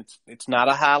team? Again, it's not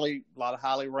a lot of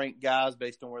highly ranked guys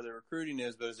based on where their recruiting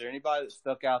is, but is there anybody that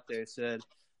stuck out there and said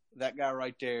that guy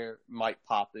right there might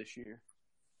pop this year?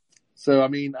 So,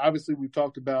 obviously we've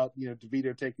talked about,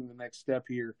 DeVito taking the next step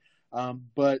here.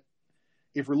 But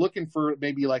if we're looking for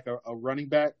maybe like a running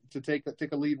back to take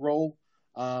a lead role,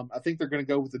 I think they're going to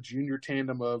go with the junior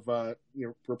tandem of,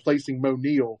 replacing Mo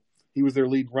Neal. He was their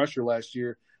lead rusher last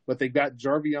year, but they got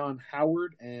Jarvion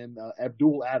Howard and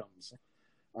Abdul Adams.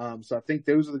 So I think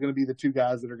those are going to be the 2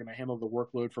 guys that are going to handle the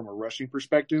workload from a rushing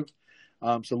perspective.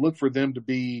 So look for them to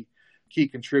be key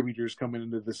contributors coming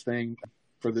into this thing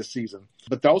for this season.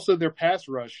 But also their pass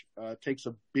rush takes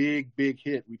a big, big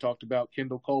hit. We talked about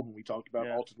Kendall Coleman. We talked about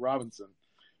Alton Robinson.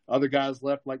 Other guys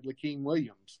left like Lakeem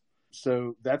Williams.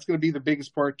 So that's going to be the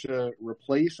biggest part to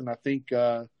replace. And I think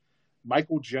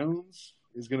Michael Jones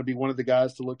is going to be one of the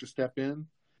guys to look to step in,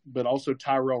 but also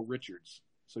Tyrell Richards.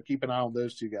 So keep an eye on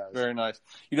those 2 guys. Very nice.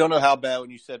 You don't know how bad when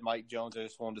you said Mike Jones. I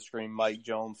just wanted to scream Mike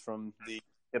Jones from the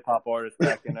hip-hop artist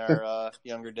back in our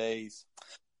younger days.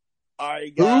 All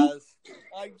right, guys.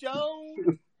 Mike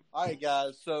Jones. All right,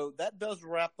 guys. So that does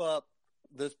wrap up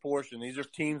this portion. These are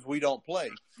teams we don't play.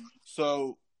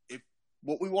 So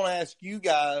what we want to ask you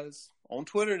guys on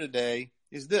Twitter today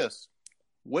is this.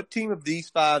 What team of these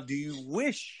 5 do you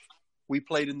wish we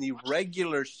played in the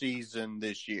regular season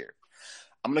this year?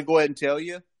 I'm going to go ahead and tell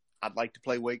you, I'd like to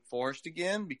play Wake Forest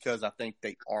again because I think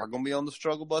they are going to be on the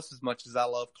struggle bus as much as I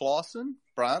love Clawson.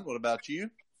 Brian, what about you?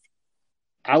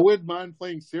 I wouldn't mind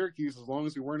playing Syracuse as long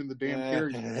as we weren't in the damn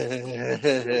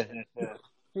carrier.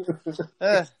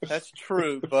 That's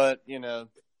true, but,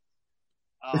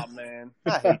 oh, man,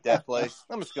 I hate that place.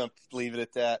 I'm just going to leave it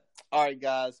at that. All right,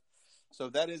 guys. So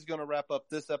that is going to wrap up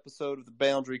this episode of the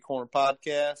Boundary Corner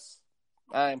Podcast.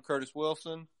 I am Curtis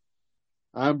Wilson.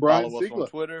 I'm Brian Follow us Siegler on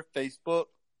Twitter, Facebook.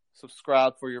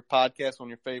 Subscribe for your podcast on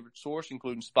your favorite source,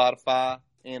 including Spotify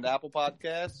and Apple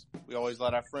Podcasts. We always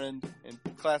let our friend and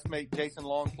classmate Jason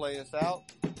Long play us out.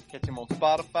 Catch him on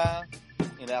Spotify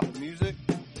and Apple Music.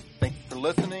 Thank you for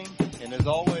listening. And as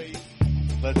always,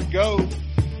 let's go.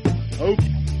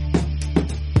 Hokie.